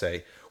that is to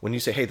say, when you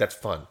say, hey, that's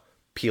fun,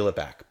 peel it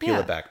back, peel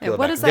it back.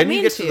 What does that mean? Then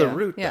you get to the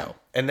root, though.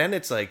 And then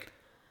it's like,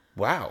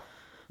 wow,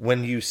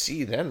 when you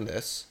see then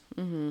this,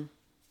 you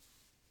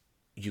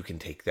can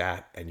take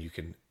that and you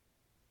can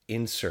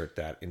insert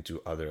that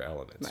into other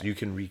elements. Right. You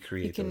can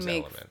recreate those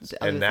elements.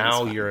 And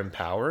now you're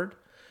empowered,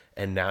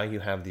 and now you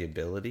have the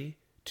ability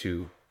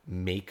to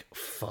make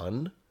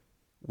fun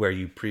where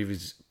you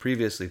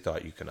previously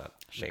thought you could not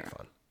make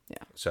fun. Yeah.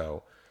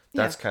 So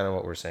that's kind of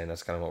what we're saying.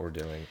 That's kind of what we're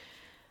doing.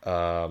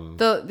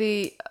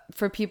 The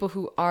for people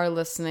who are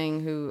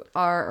listening, who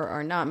are or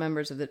are not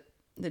members of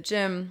the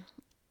gym,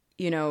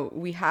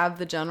 we have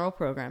the general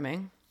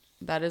programming,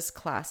 that is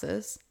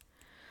classes,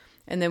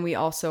 and then we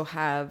also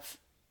have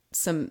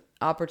some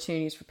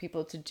opportunities for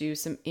people to do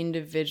some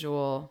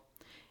individual.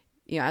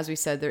 As we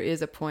said, there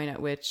is a point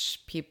at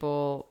which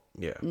people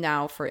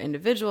now for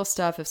individual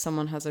stuff, if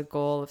someone has a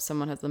goal, if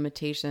someone has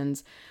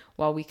limitations,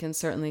 while we can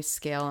certainly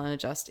scale and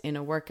adjust in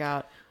a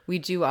workout, we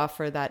do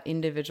offer that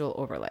individual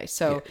overlay.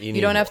 So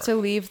you don't have to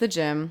leave the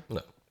gym.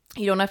 No.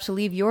 You don't have to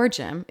leave your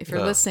gym. If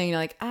you're listening, you're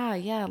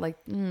like,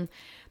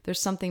 there's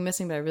something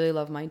missing, but I really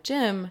love my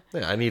gym.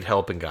 Yeah, I need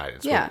help and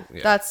guidance.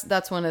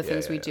 That's one of the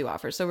things we do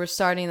offer. So we're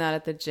starting that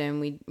at the gym.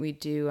 We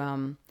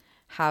do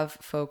have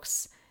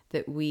folks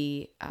that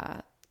we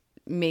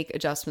make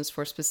adjustments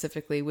for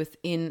specifically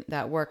within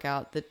that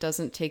workout that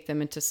doesn't take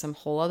them into some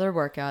whole other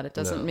workout. It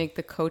doesn't make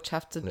the coach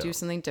have to do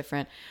something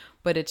different,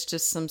 but it's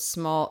just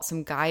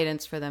some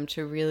guidance for them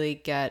to really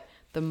get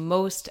the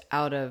most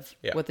out of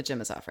what the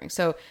gym is offering.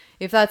 So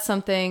if that's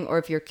something, or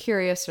if you're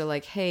curious or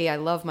like, hey, I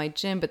love my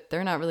gym, but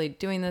they're not really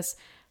doing this,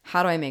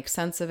 how do I make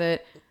sense of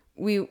it?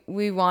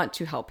 We want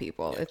to help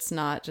people. It's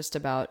not just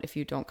about if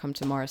you don't come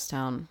to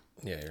Morristown.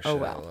 Yeah,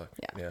 you're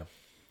Yeah.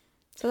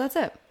 So that's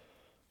it.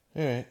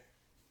 All right.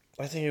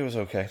 I think it was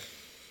okay.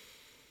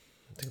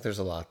 I think there's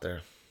a lot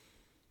there.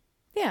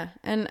 Yeah,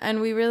 and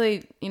we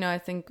really, I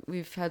think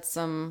we've had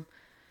some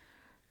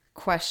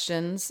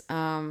questions.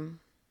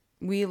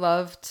 We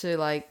love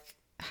to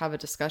have a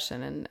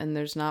discussion, and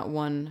there's not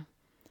one.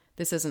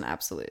 This isn't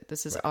absolute.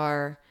 This is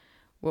where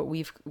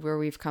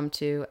we've come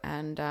to,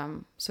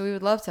 and so we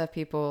would love to have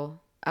people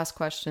ask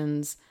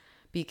questions,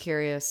 be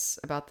curious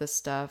about this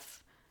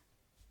stuff.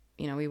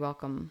 We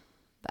welcome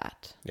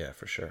that. Yeah,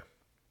 for sure.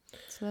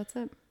 So that's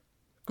it.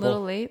 Cool. A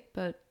little late,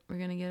 but we're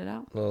going to get it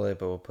out. A little late,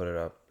 but we'll put it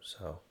up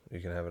so you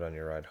can have it on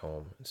your ride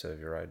home instead of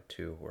your ride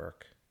to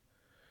work.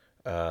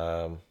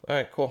 All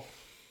right, cool.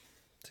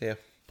 See ya.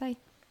 Bye.